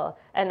of people,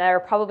 and there are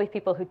probably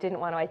people who didn't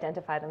want to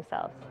identify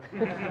themselves.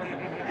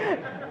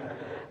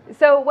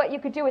 So what you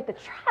could do with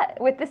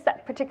this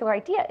particular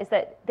idea is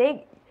that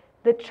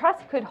the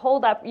trust could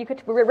hold up. You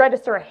could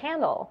register a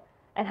handle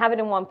and have it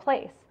in one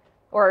place,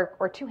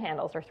 or two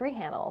handles or three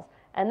handles,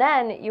 and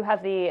then you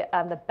have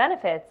the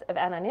benefits of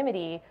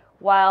anonymity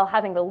while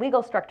having the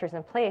legal structures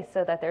in place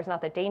so that there's not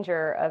the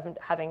danger of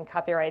having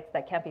copyrights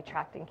that can't be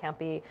tracked and can't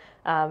be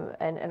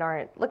and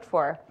aren't looked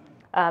for.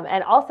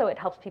 And also it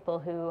helps people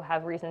who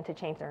have reason to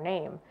change their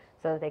name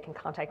so that they can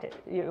contact it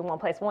in one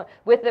place.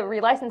 With the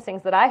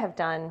relicensings that I have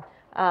done,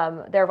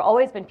 there have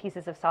always been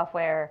pieces of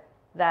software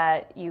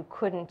that we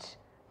couldn't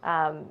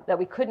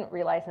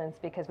relicense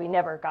because we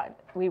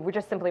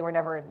were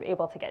never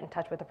able to get in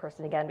touch with the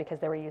person again because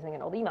they were using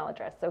an old email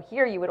address. So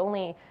here you would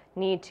only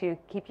need to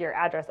keep your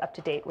address up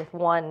to date with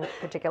one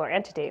particular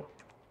entity.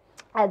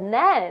 And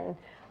then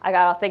I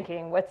got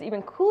thinking, what's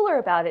even cooler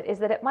about it is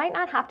that it might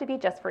not have to be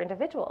just for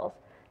individuals.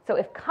 So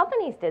if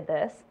companies did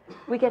this,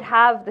 we could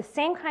have the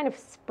same kind of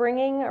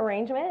springing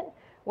arrangement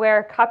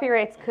where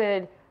companies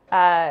could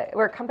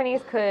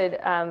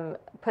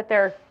put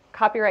their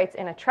copyrights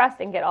in a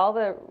trust and get all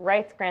the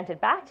rights granted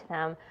back to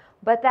them,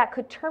 but that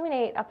could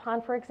terminate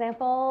upon, for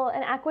example,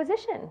 an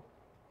acquisition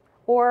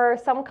or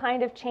some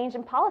kind of change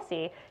in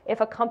policy. If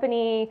a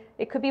company,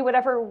 it could be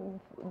whatever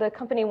the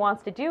company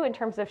wants to do in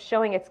terms of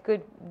showing its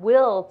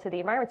goodwill to the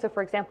environment. So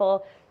for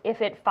example,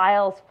 if it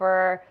files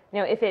for,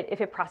 if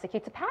it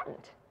prosecutes a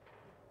patent.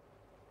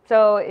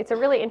 So it's a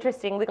really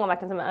interesting legal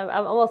mechanism.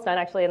 I'm almost done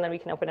actually, and then we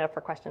can open it up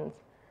for questions.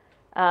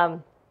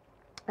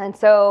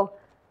 So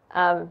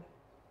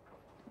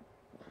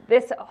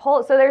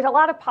there's a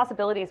lot of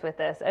possibilities with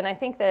this, and I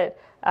think that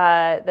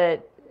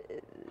that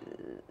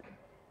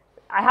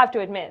I have to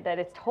admit that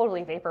it's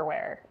totally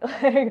vaporware.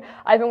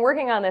 I've been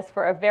working on this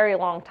for a very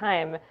long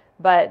time,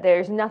 but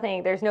there's no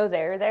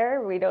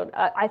there. We don't.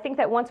 I think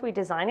that once we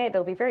design it,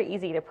 it'll be very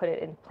easy to put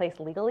it in place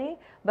legally.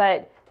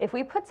 But if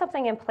we put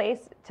something in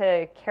place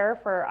to care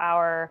for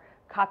our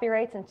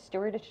copyrights and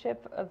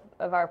stewardship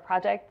of our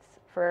projects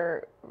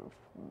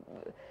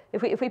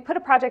if we put a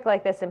project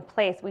like this in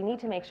place, we need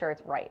to make sure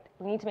it's right.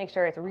 We need to make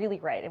sure it's really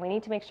right. And we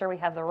need to make sure we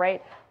have the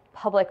right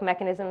public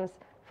mechanisms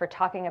for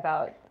talking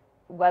about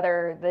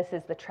whether this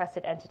is the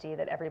trusted entity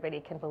that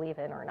everybody can believe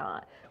in or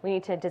not. We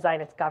need to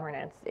design its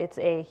governance. It's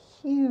a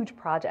huge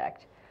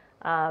project,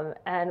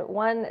 and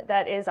one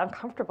that is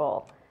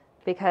uncomfortable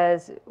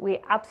because we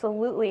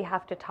absolutely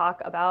have to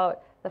talk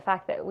about the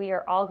fact that we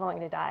are all going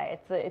to die.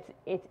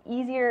 It's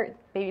easier,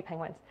 baby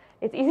penguins.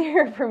 It's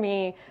easier for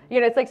me,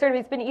 it's like sort of,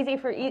 it's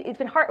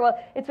been hard. Well,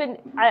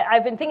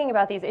 I've been thinking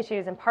about these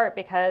issues in part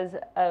because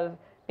of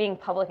being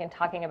public and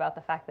talking about the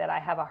fact that I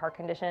have a heart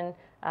condition,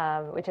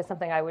 which is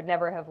something I would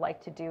never have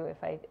liked to do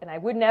and I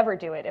would never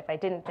do it if I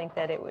didn't think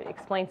that it would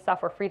explain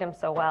software freedom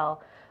so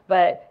well.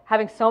 But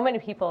having so many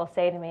people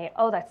say to me,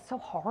 "Oh, that's so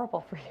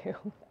horrible for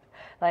you,"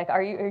 like,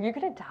 are you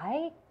going to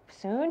die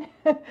soon?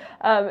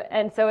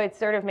 And so it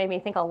sort of made me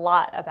think a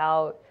lot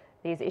about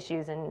these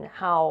issues and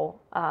how.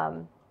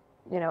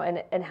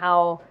 And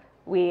how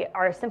we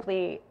are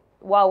simply,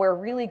 while we're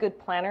really good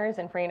planners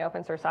in free and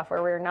open source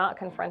software, we're not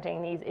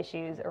confronting these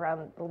issues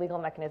around the legal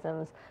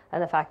mechanisms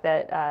and the fact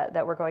that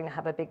that we're going to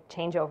have a big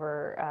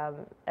changeover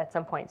at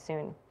some point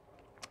soon.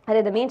 And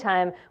in the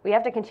meantime, we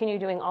have to continue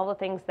doing all the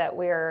things that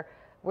we're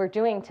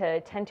doing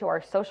to tend to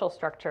our social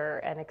structure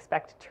and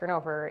expect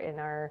turnover in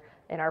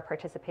our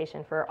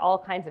participation for all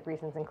kinds of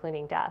reasons,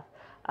 including death.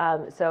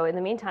 So in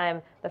the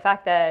meantime, the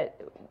fact that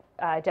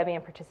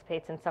Debian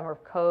participates in Summer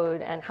of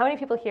Code, and how many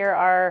people here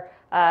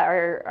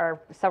are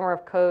Summer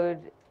of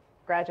Code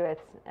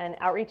graduates and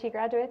Outreachy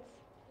graduates?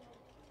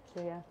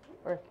 So, yeah,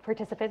 or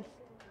participants?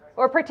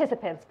 Or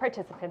participants.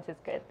 Participants is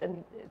good.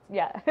 And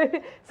yeah.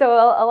 So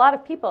a lot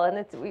of people,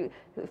 and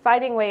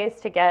finding ways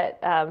to get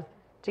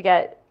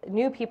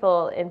new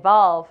people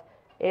involved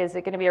is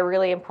going to be a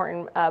really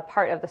important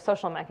part of the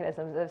social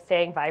mechanisms of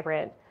staying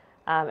vibrant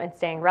and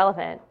staying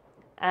relevant,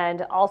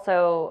 and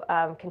also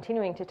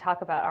continuing to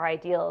talk about our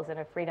ideals and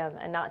of freedom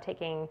and not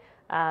taking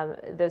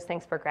those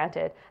things for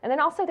granted. And then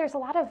also there's a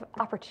lot of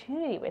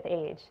opportunity with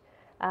age.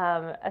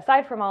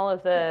 Aside from all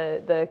of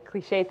the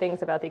cliche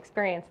things about the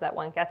experience that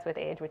one gets with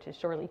age, which is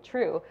surely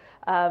true,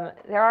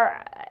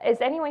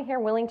 is anyone here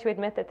willing to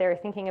admit that they're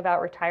thinking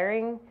about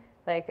retiring?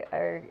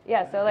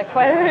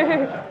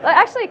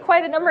 Actually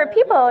quite a number of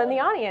people in the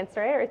audience,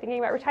 right, are thinking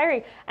about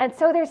retiring. And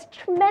so there's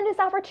tremendous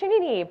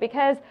opportunity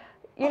because,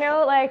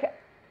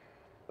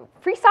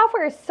 free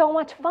software is so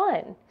much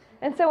fun.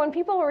 And so when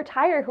people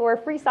retire who are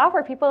free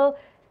software people,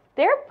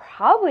 they're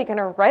probably going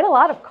to write a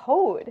lot of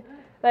code.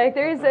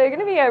 There's going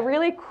to be a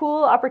really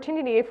cool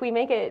opportunity if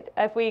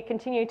we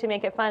continue to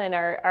make it fun and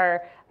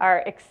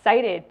are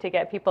excited to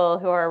get people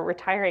who are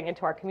retiring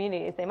into our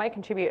communities. They might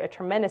contribute a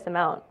tremendous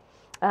amount.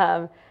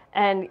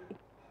 And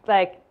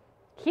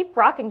keep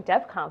rocking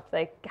Debconf.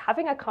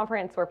 Having a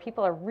conference where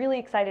people are really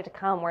excited to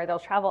come, where they'll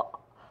travel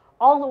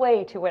all the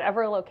way to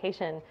whatever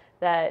location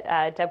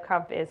that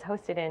Debconf is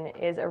hosted in,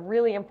 is a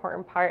really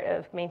important part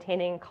of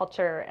maintaining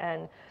culture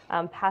and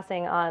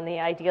passing on the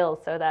ideals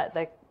so that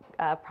the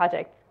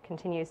project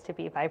continues to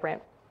be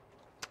vibrant.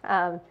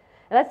 And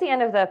that's the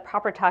end of the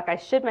proper talk. I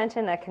should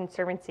mention that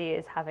Conservancy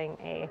is having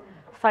a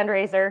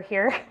fundraiser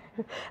here.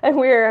 And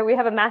we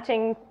have a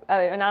matching,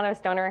 anonymous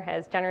donor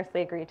has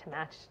generously agreed to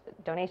match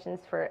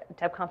donations for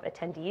Debconf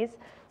attendees.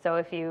 So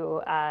if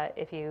you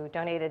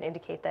donate and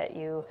indicate that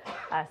you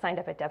signed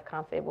up at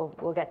Debconf,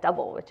 we'll get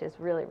double, which is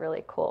really,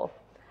 really cool.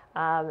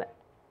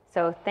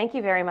 So thank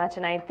you very much.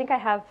 And I think I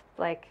have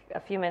a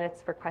few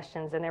minutes for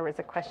questions, and there was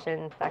a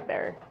question back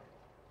there.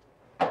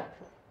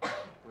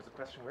 Was the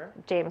question where?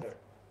 James. There.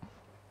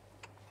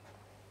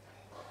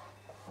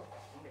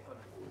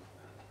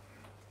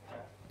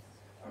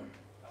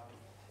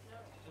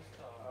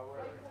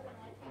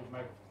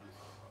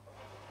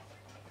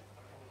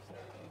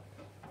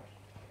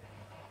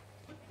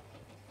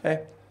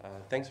 Hey,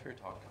 thanks for your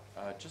talk.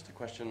 Just a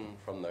question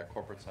from the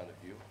corporate side of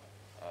view,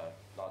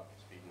 not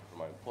speaking for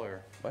my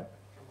employer. What?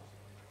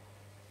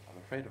 I'm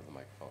afraid of the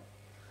microphone.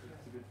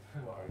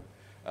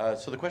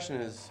 So the question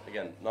is,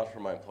 again, not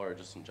for my employer,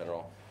 just in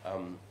general,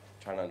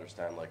 trying to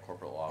understand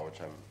corporate law, which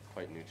I'm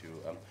quite new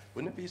to.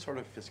 Wouldn't it be sort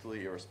of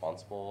fiscally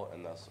irresponsible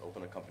and thus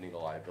open a company to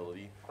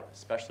liability,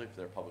 especially if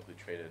they're publicly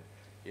traded,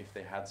 if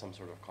they had some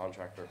sort of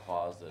contract or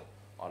clause that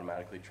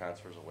automatically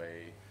transfers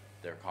away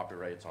their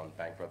copyrights on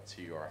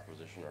bankruptcy or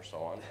acquisition or so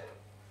on?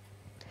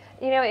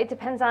 It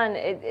depends on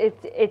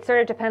it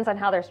sort of depends on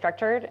how they're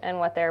structured and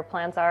what their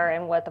plans are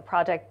and what the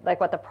project,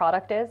 what the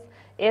product is.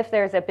 If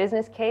there's a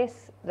business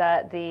case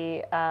that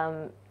the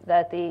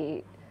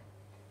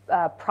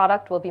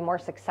product will be more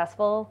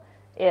successful,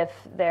 if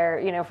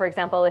they're, for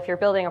example, if you're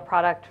building a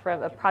product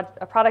from a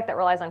product that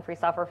relies on free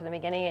software from the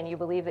beginning, and you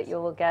believe that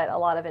you will get a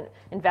lot of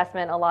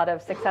investment, a lot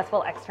of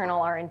successful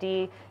external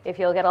R&D, if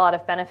you'll get a lot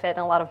of benefit and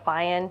a lot of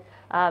buy-in,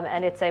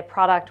 and it's a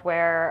product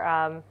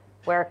where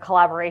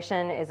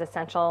collaboration is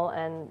essential,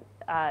 and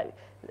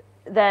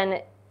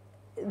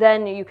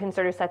then you can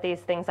sort of set these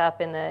things up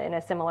in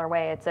a similar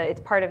way.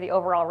 It's part of the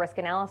overall risk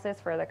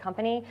analysis for the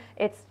company.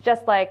 It's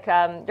just like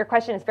your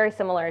question is very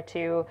similar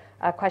to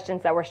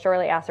questions that were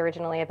surely asked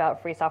originally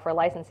about free software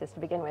licenses to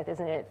begin with.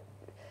 Isn't it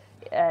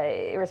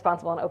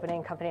irresponsible in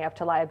opening a company up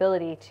to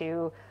liability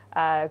to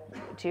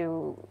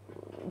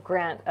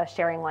grant a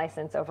sharing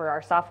license over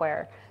our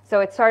software? So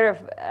it's sort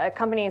of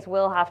companies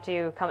will have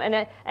to come,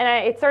 and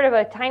it's sort of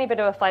a tiny bit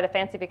of a flight of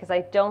fancy, because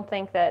I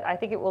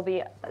think it will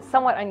be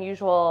somewhat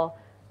unusual,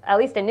 at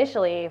least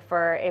initially,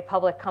 for a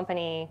public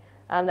company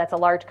that's a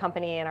large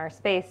company in our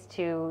space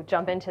to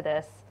jump into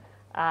this.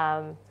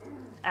 But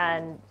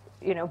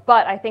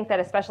I think that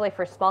especially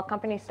for small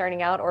companies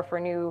starting out, or for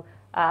new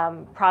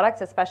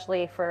products,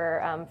 especially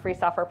for free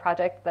software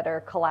projects that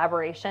are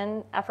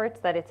collaboration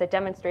efforts, that it's a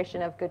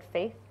demonstration of good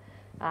faith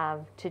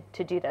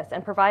to do this.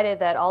 And provided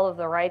that all of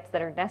the rights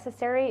that are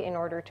necessary in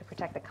order to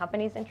protect the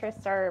company's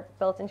interests are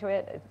built into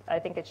it, I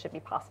think it should be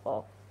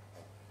possible.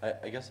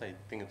 I guess I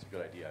think it's a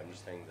good idea. I'm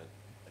just saying that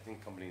I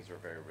think companies are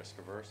very risk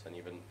averse, and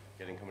even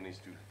getting companies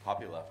to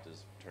copyleft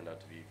has turned out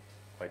to be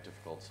quite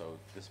difficult. So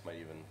this might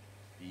even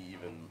be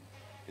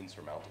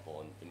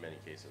insurmountable in many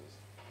cases.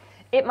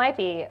 It might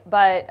be,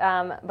 but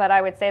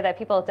I would say that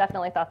people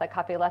definitely thought that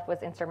copyleft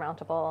was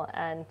insurmountable,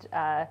 and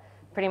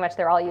pretty much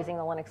they're all using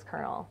the Linux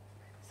kernel.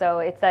 So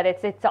it's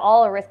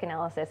all a risk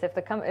analysis.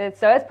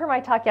 So as per my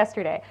talk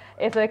yesterday,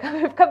 if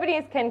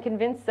companies can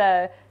convince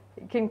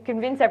can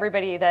convince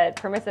everybody that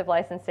permissive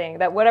licensing,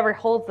 that whatever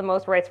holds the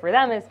most rights for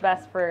them is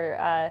best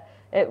for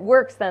it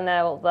works, then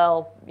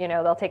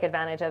they'll take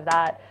advantage of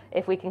that.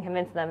 If we can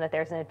convince them that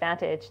there's an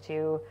advantage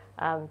to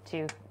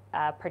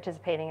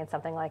participating in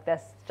something like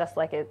this, just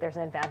like there's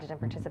an advantage in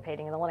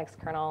participating in the Linux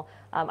kernel,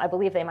 I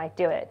believe they might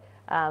do it,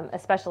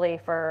 especially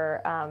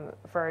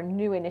for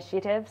new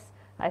initiatives.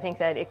 I think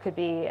that it could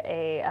be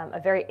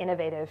a very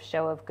innovative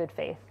show of good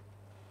faith.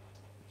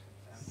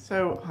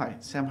 So, hi,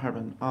 Sam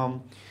Harbin.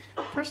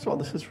 First of all,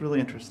 this is really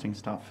interesting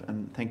stuff,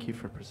 and thank you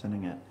for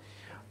presenting it.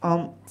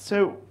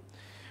 So,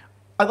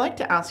 I'd like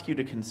to ask you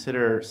to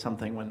consider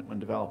something when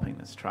developing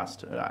this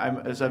trust.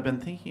 As I've been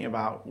thinking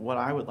about what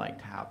I would like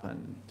to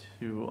happen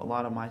to a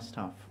lot of my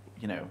stuff,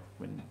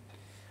 when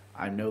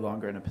I'm no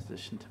longer in a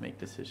position to make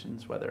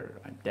decisions, whether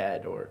I'm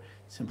dead or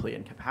simply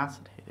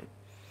incapacitated.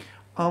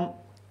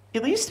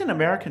 At least in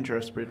American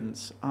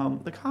jurisprudence,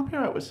 the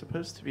copyright was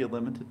supposed to be a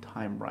limited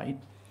time right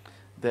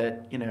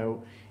that,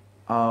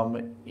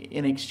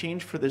 in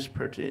exchange for this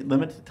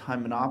limited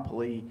time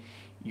monopoly,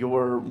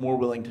 you're more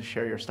willing to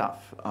share your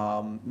stuff,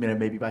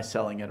 maybe by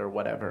selling it or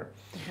whatever.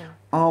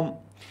 Mm-hmm.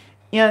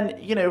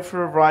 And,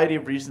 for a variety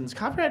of reasons,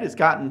 copyright has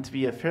gotten to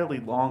be a fairly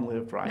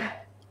long-lived right.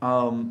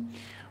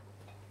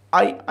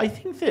 I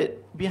think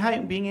that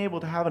being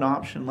able to have an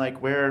option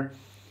like where,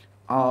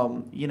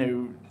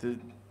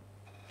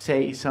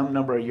 say some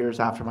number of years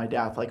after my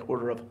death, like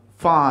order of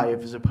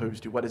 5 as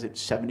opposed to,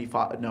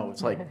 75? No,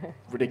 it's like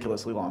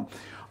ridiculously long.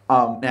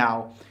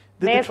 Now,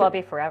 may as well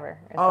be forever,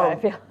 is what I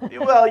feel.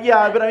 Well,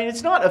 yeah, but I mean,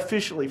 it's not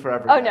officially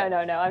forever. Oh,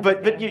 no.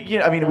 But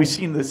I mean, we've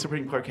seen the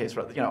Supreme Court case,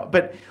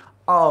 but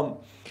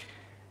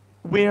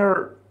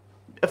where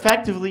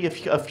effectively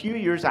a few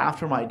years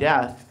after my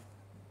death,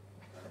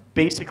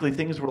 basically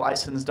things were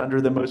licensed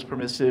under the most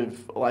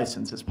permissive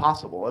license as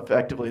possible,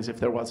 effectively as if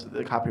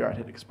the copyright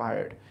had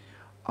expired.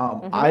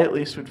 I at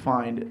least would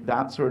find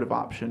that sort of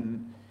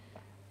option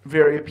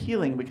very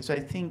appealing, because I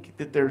think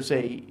that there's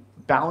a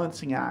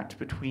balancing act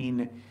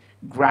between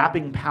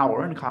grabbing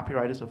power, and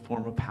copyright is a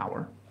form of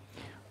power,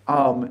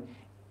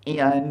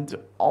 and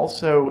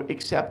also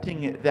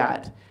accepting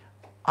that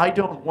I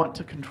don't want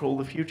to control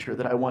the future,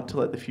 that I want to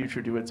let the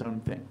future do its own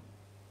thing.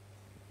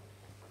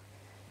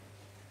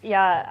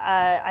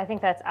 Yeah, I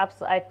think that's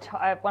absolutely.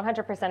 I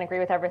 100% agree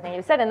with everything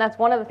you said, and that's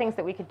one of the things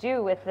that we could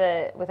do with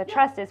a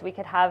trust is we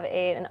could have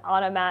an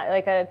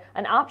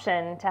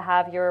option to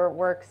have your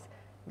works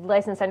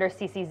licensed under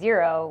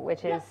CC0,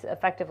 which is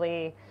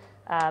effectively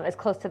as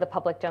close to the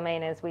public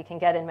domain as we can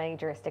get in many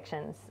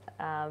jurisdictions.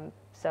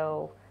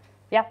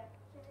 Yeah.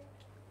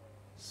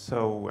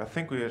 So I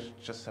think we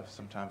just have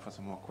some time for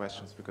some more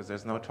questions because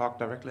there's no talk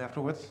directly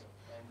afterwards.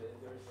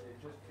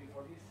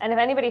 And if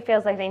anybody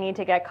feels like they need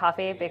to get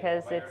coffee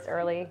because it's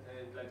early,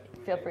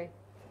 feel free.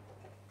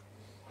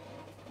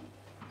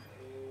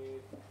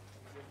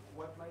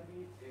 What might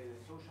be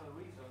social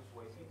reasons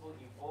why people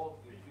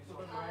involved in free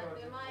software?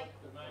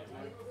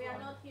 We are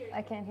not here.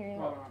 I can't hear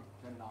you.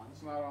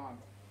 It's not on.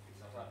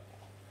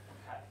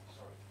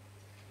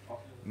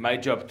 My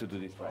job to do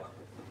this, right?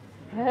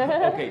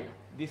 Okay,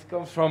 this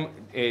comes from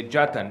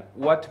Jatan.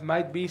 What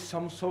might be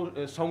some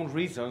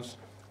reasons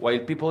why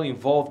people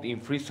involved in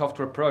free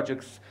software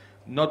projects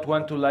not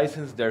want to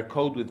license their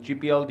code with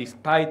GPL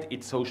despite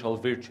its social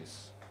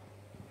virtues?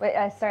 Wait,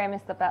 sorry, I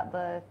missed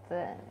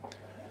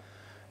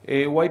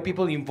why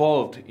people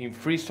involved in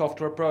free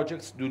software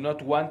projects do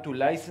not want to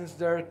license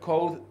their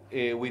code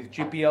with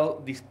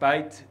GPL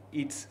despite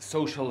its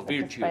social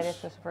virtues? Despite its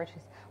social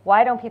virtues.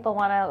 Why don't people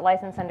want to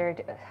license under...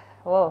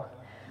 Whoa.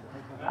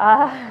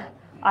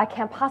 I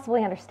can't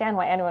possibly understand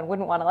why anyone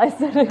wouldn't want to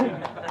license it.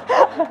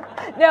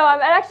 No,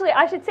 actually,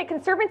 I should say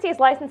Conservancy is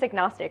license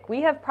agnostic.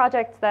 We have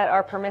projects that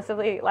are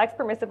permissively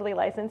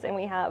licensed, and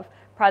we have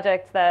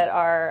projects that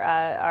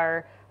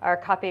are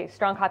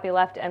strong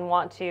copyleft and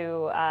want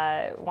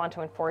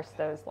to enforce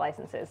those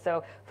licenses.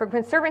 So from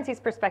Conservancy's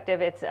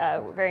perspective, it's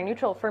very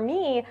neutral. For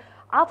me,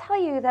 I'll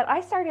tell you that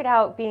I started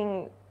out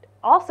being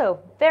also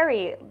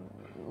very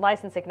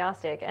license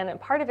agnostic, and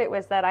part of it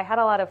was that I had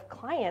a lot of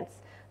clients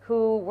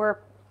who were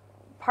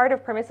part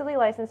of permissively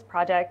licensed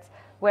projects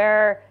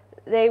where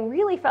they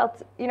really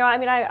felt,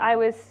 I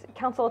was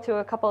counsel to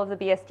a couple of the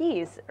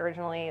BSDs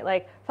originally,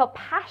 felt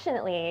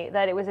passionately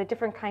that it was a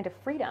different kind of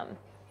freedom,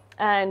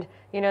 and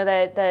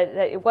that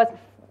it wasn't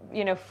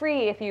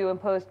free if you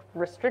imposed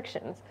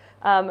restrictions.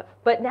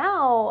 But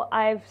now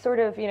I've sort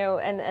of,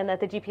 and that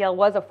the GPL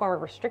was a form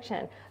of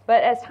restriction.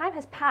 But as time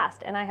has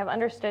passed and I have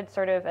understood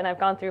and I've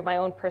gone through my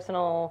own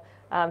personal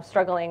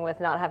struggling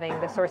with not having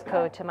the source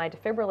code to my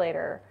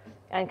defibrillator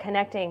and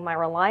connecting my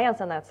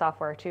reliance on that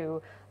software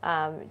to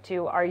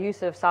our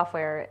use of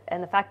software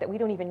and the fact that we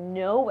don't even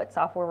know what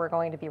software we're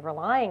going to be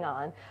relying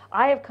on,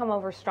 I have come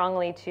over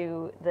strongly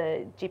to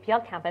the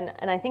GPL camp.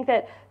 And I think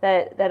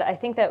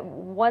that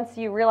once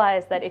you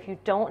realize that if you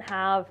don't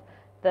have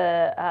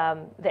the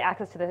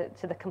access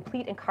to the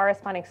complete and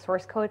corresponding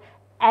source code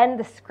and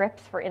the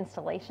scripts for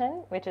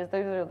installation, those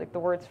are the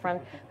words from,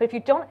 but if you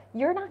don't,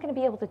 you're not going to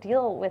be able to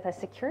deal with a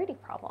security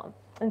problem.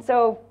 And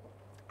so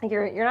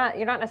you're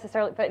not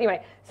necessarily, but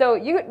anyway, so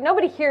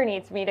nobody here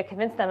needs me to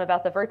convince them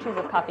about the virtues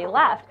of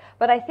copyleft,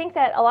 but I think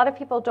that a lot of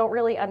people don't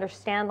really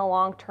understand the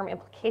long-term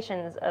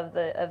implications of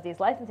these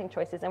licensing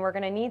choices, and we're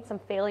going to need some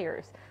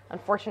failures,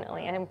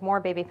 unfortunately. I have more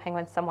baby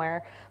penguins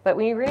somewhere, but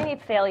we really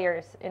need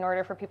failures in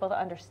order for people to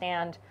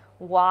understand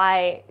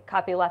why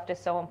copyleft is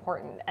so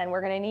important. And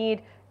we're going to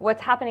need,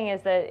 what's happening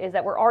is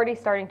that we're already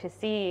starting to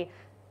see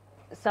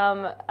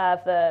some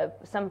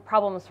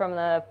problems from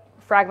the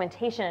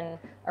fragmentation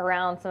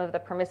around some of the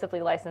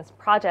permissively licensed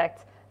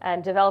projects,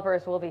 and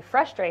developers will be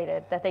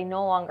frustrated that they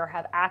no longer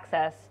have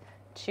access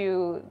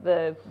to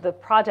the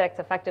projects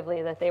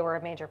effectively that they were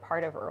a major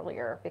part of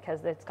earlier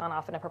because it's gone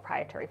off in a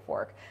proprietary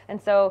fork.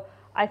 And so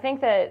I think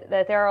that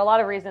there are a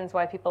lot of reasons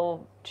why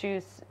people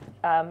choose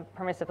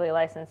permissively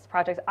licensed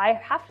projects. I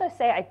have to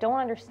say I don't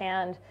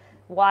understand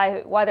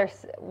why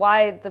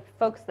the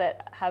folks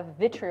that have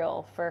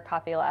vitriol for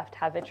copyleft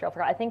have vitriol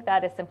for. I think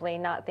that is simply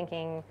not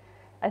thinking.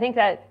 I think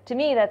that, to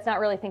me, that's not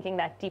really thinking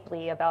that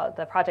deeply about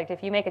the project.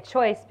 If you make a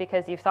choice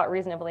because you've thought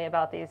reasonably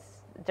about these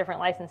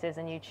different licenses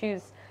and you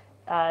choose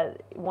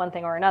one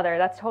thing or another,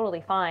 that's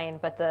totally fine.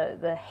 But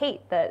the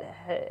hate that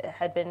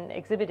had been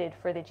exhibited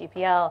for the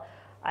GPL,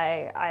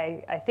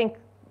 I think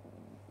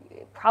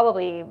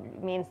probably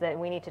means that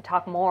we need to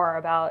talk more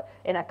about,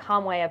 in a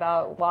calm way,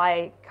 about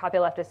why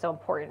copyleft is so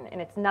important.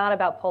 And it's not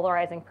about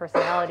polarizing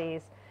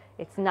personalities.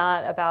 It's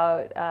not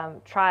about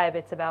tribe.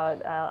 It's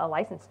about a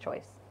license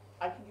choice.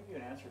 I can give you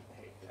an answer.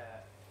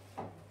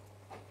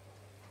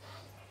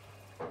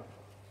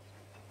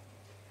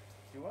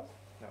 You was?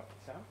 No,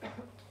 Sam?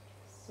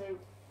 So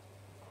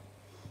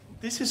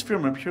this is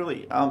from a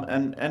purely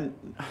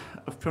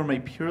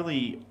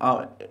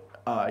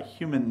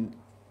human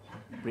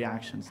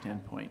reaction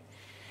standpoint.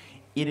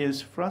 It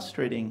is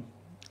frustrating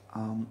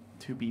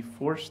to be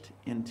forced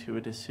into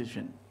a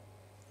decision.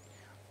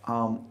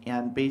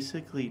 And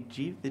basically,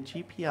 the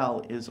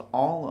GPL is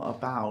all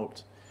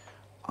about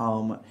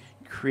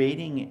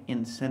creating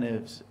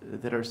incentives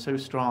that are so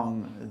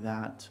strong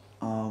that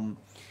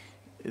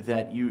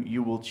that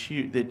you will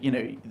choose, that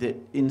that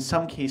in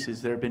some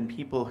cases there have been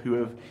people who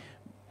have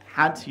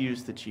had to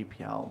use the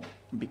GPL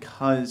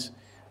because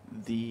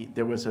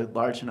there was a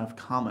large enough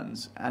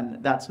commons,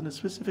 and that's a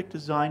specific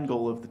design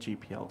goal of the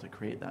GPL to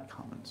create that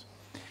commons.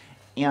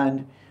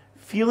 And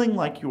feeling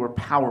like you were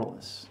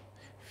powerless,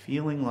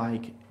 feeling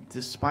like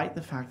despite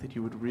the fact that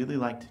you would really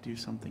like to do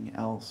something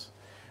else,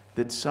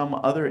 that some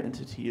other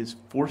entity is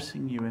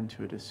forcing you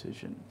into a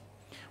decision,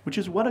 which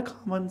is what a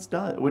commons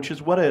does, which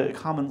is what a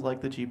commons like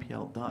the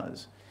GPL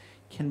does,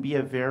 can be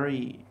a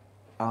very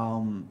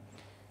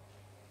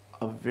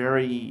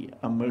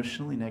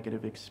emotionally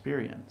negative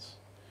experience.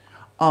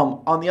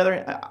 On the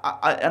other,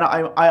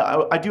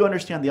 I do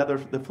understand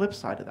the flip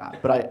side of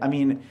that, but I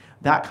mean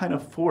that kind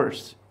of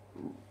force,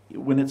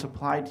 when it's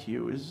applied to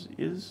you,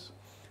 is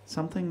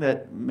something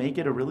that may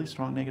get a really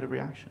strong negative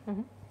reaction.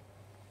 Mm-hmm.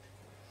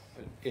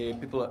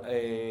 People,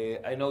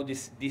 I know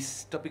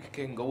this topic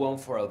can go on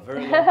for a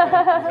very long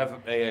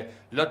time. We have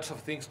lots of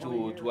things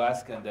to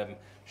ask, and I'm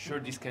sure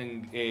this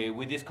can,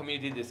 with this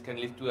community, this can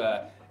lead to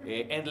a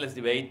endless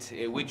debate,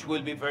 which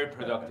will be very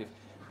productive.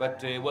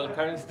 But well,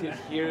 Karen's still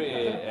here.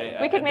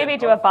 We could maybe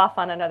do a BOF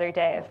on another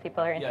day if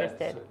people are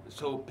interested. Yeah,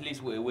 so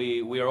please,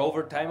 we are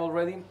over time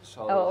already,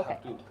 so okay. I'll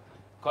have to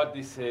cut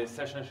this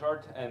session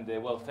short. And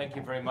well, thank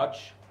you very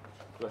much.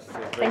 It was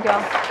Thank you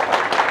all.